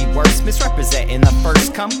 What could be worse? Misrepresenting the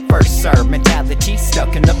first come, first serve mentality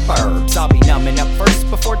stuck in the burbs. I'll be numbing up first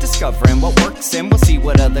before discovering what works, and we'll see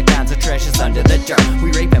what other kinds of treasures under the dirt.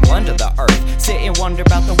 We rape and plunder the earth, sit and wonder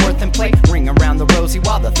about the worth and play, ring around the rosy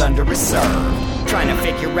while the thunder is served. Trying to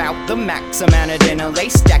figure out the max amount of dinner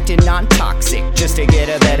lace, stacked in non-toxic, just to get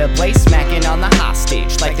a better place. Smacking on the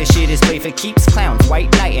hostage like the shit is played for keeps. Clowns,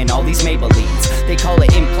 white knight, and all these Maybellines. They call it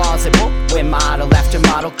implausible when model after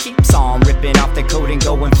model keeps on ripping off the coat and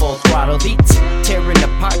going full throttle beats, tearing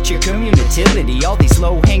apart your community. All these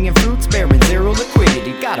low-hanging fruits bearing zero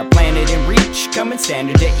liquidity. Got a planet in reach, coming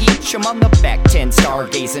standard to each. I'm on the back 10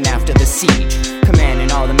 stargazing after the siege,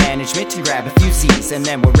 commanding all the management to grab a few Z's, and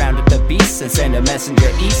then we'll round up the beasts and send a messenger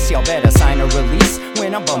east. Y'all better sign a release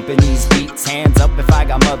when I'm bumping these beats. Hands up if I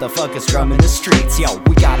got motherfuckers drumming the streets. Yo,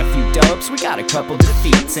 we got a few dubs, we got a couple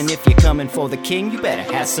defeats, and if you're coming for the king, you better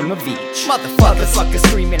have some of each. Motherfuckers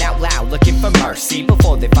screaming out loud, looking for mercy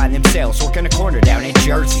before they find themselves working a corner down in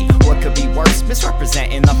Jersey. What could be worse?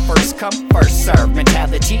 Misrepresenting the first come, first serve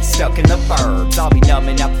mentality stuck in the burbs. I'll be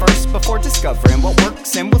numbing up first before discovering what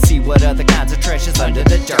works, and we'll see what other kinds of treasures under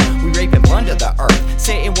the dirt. We rape and plunder the earth,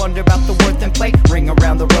 sit and wonder about the worth and play, ring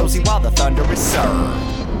around the rosy while the thunder is served.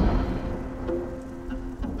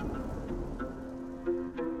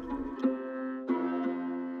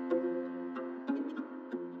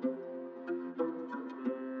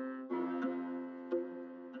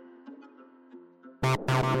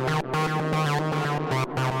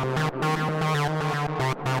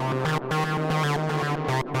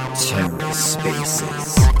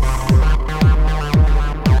 TerraSpaces.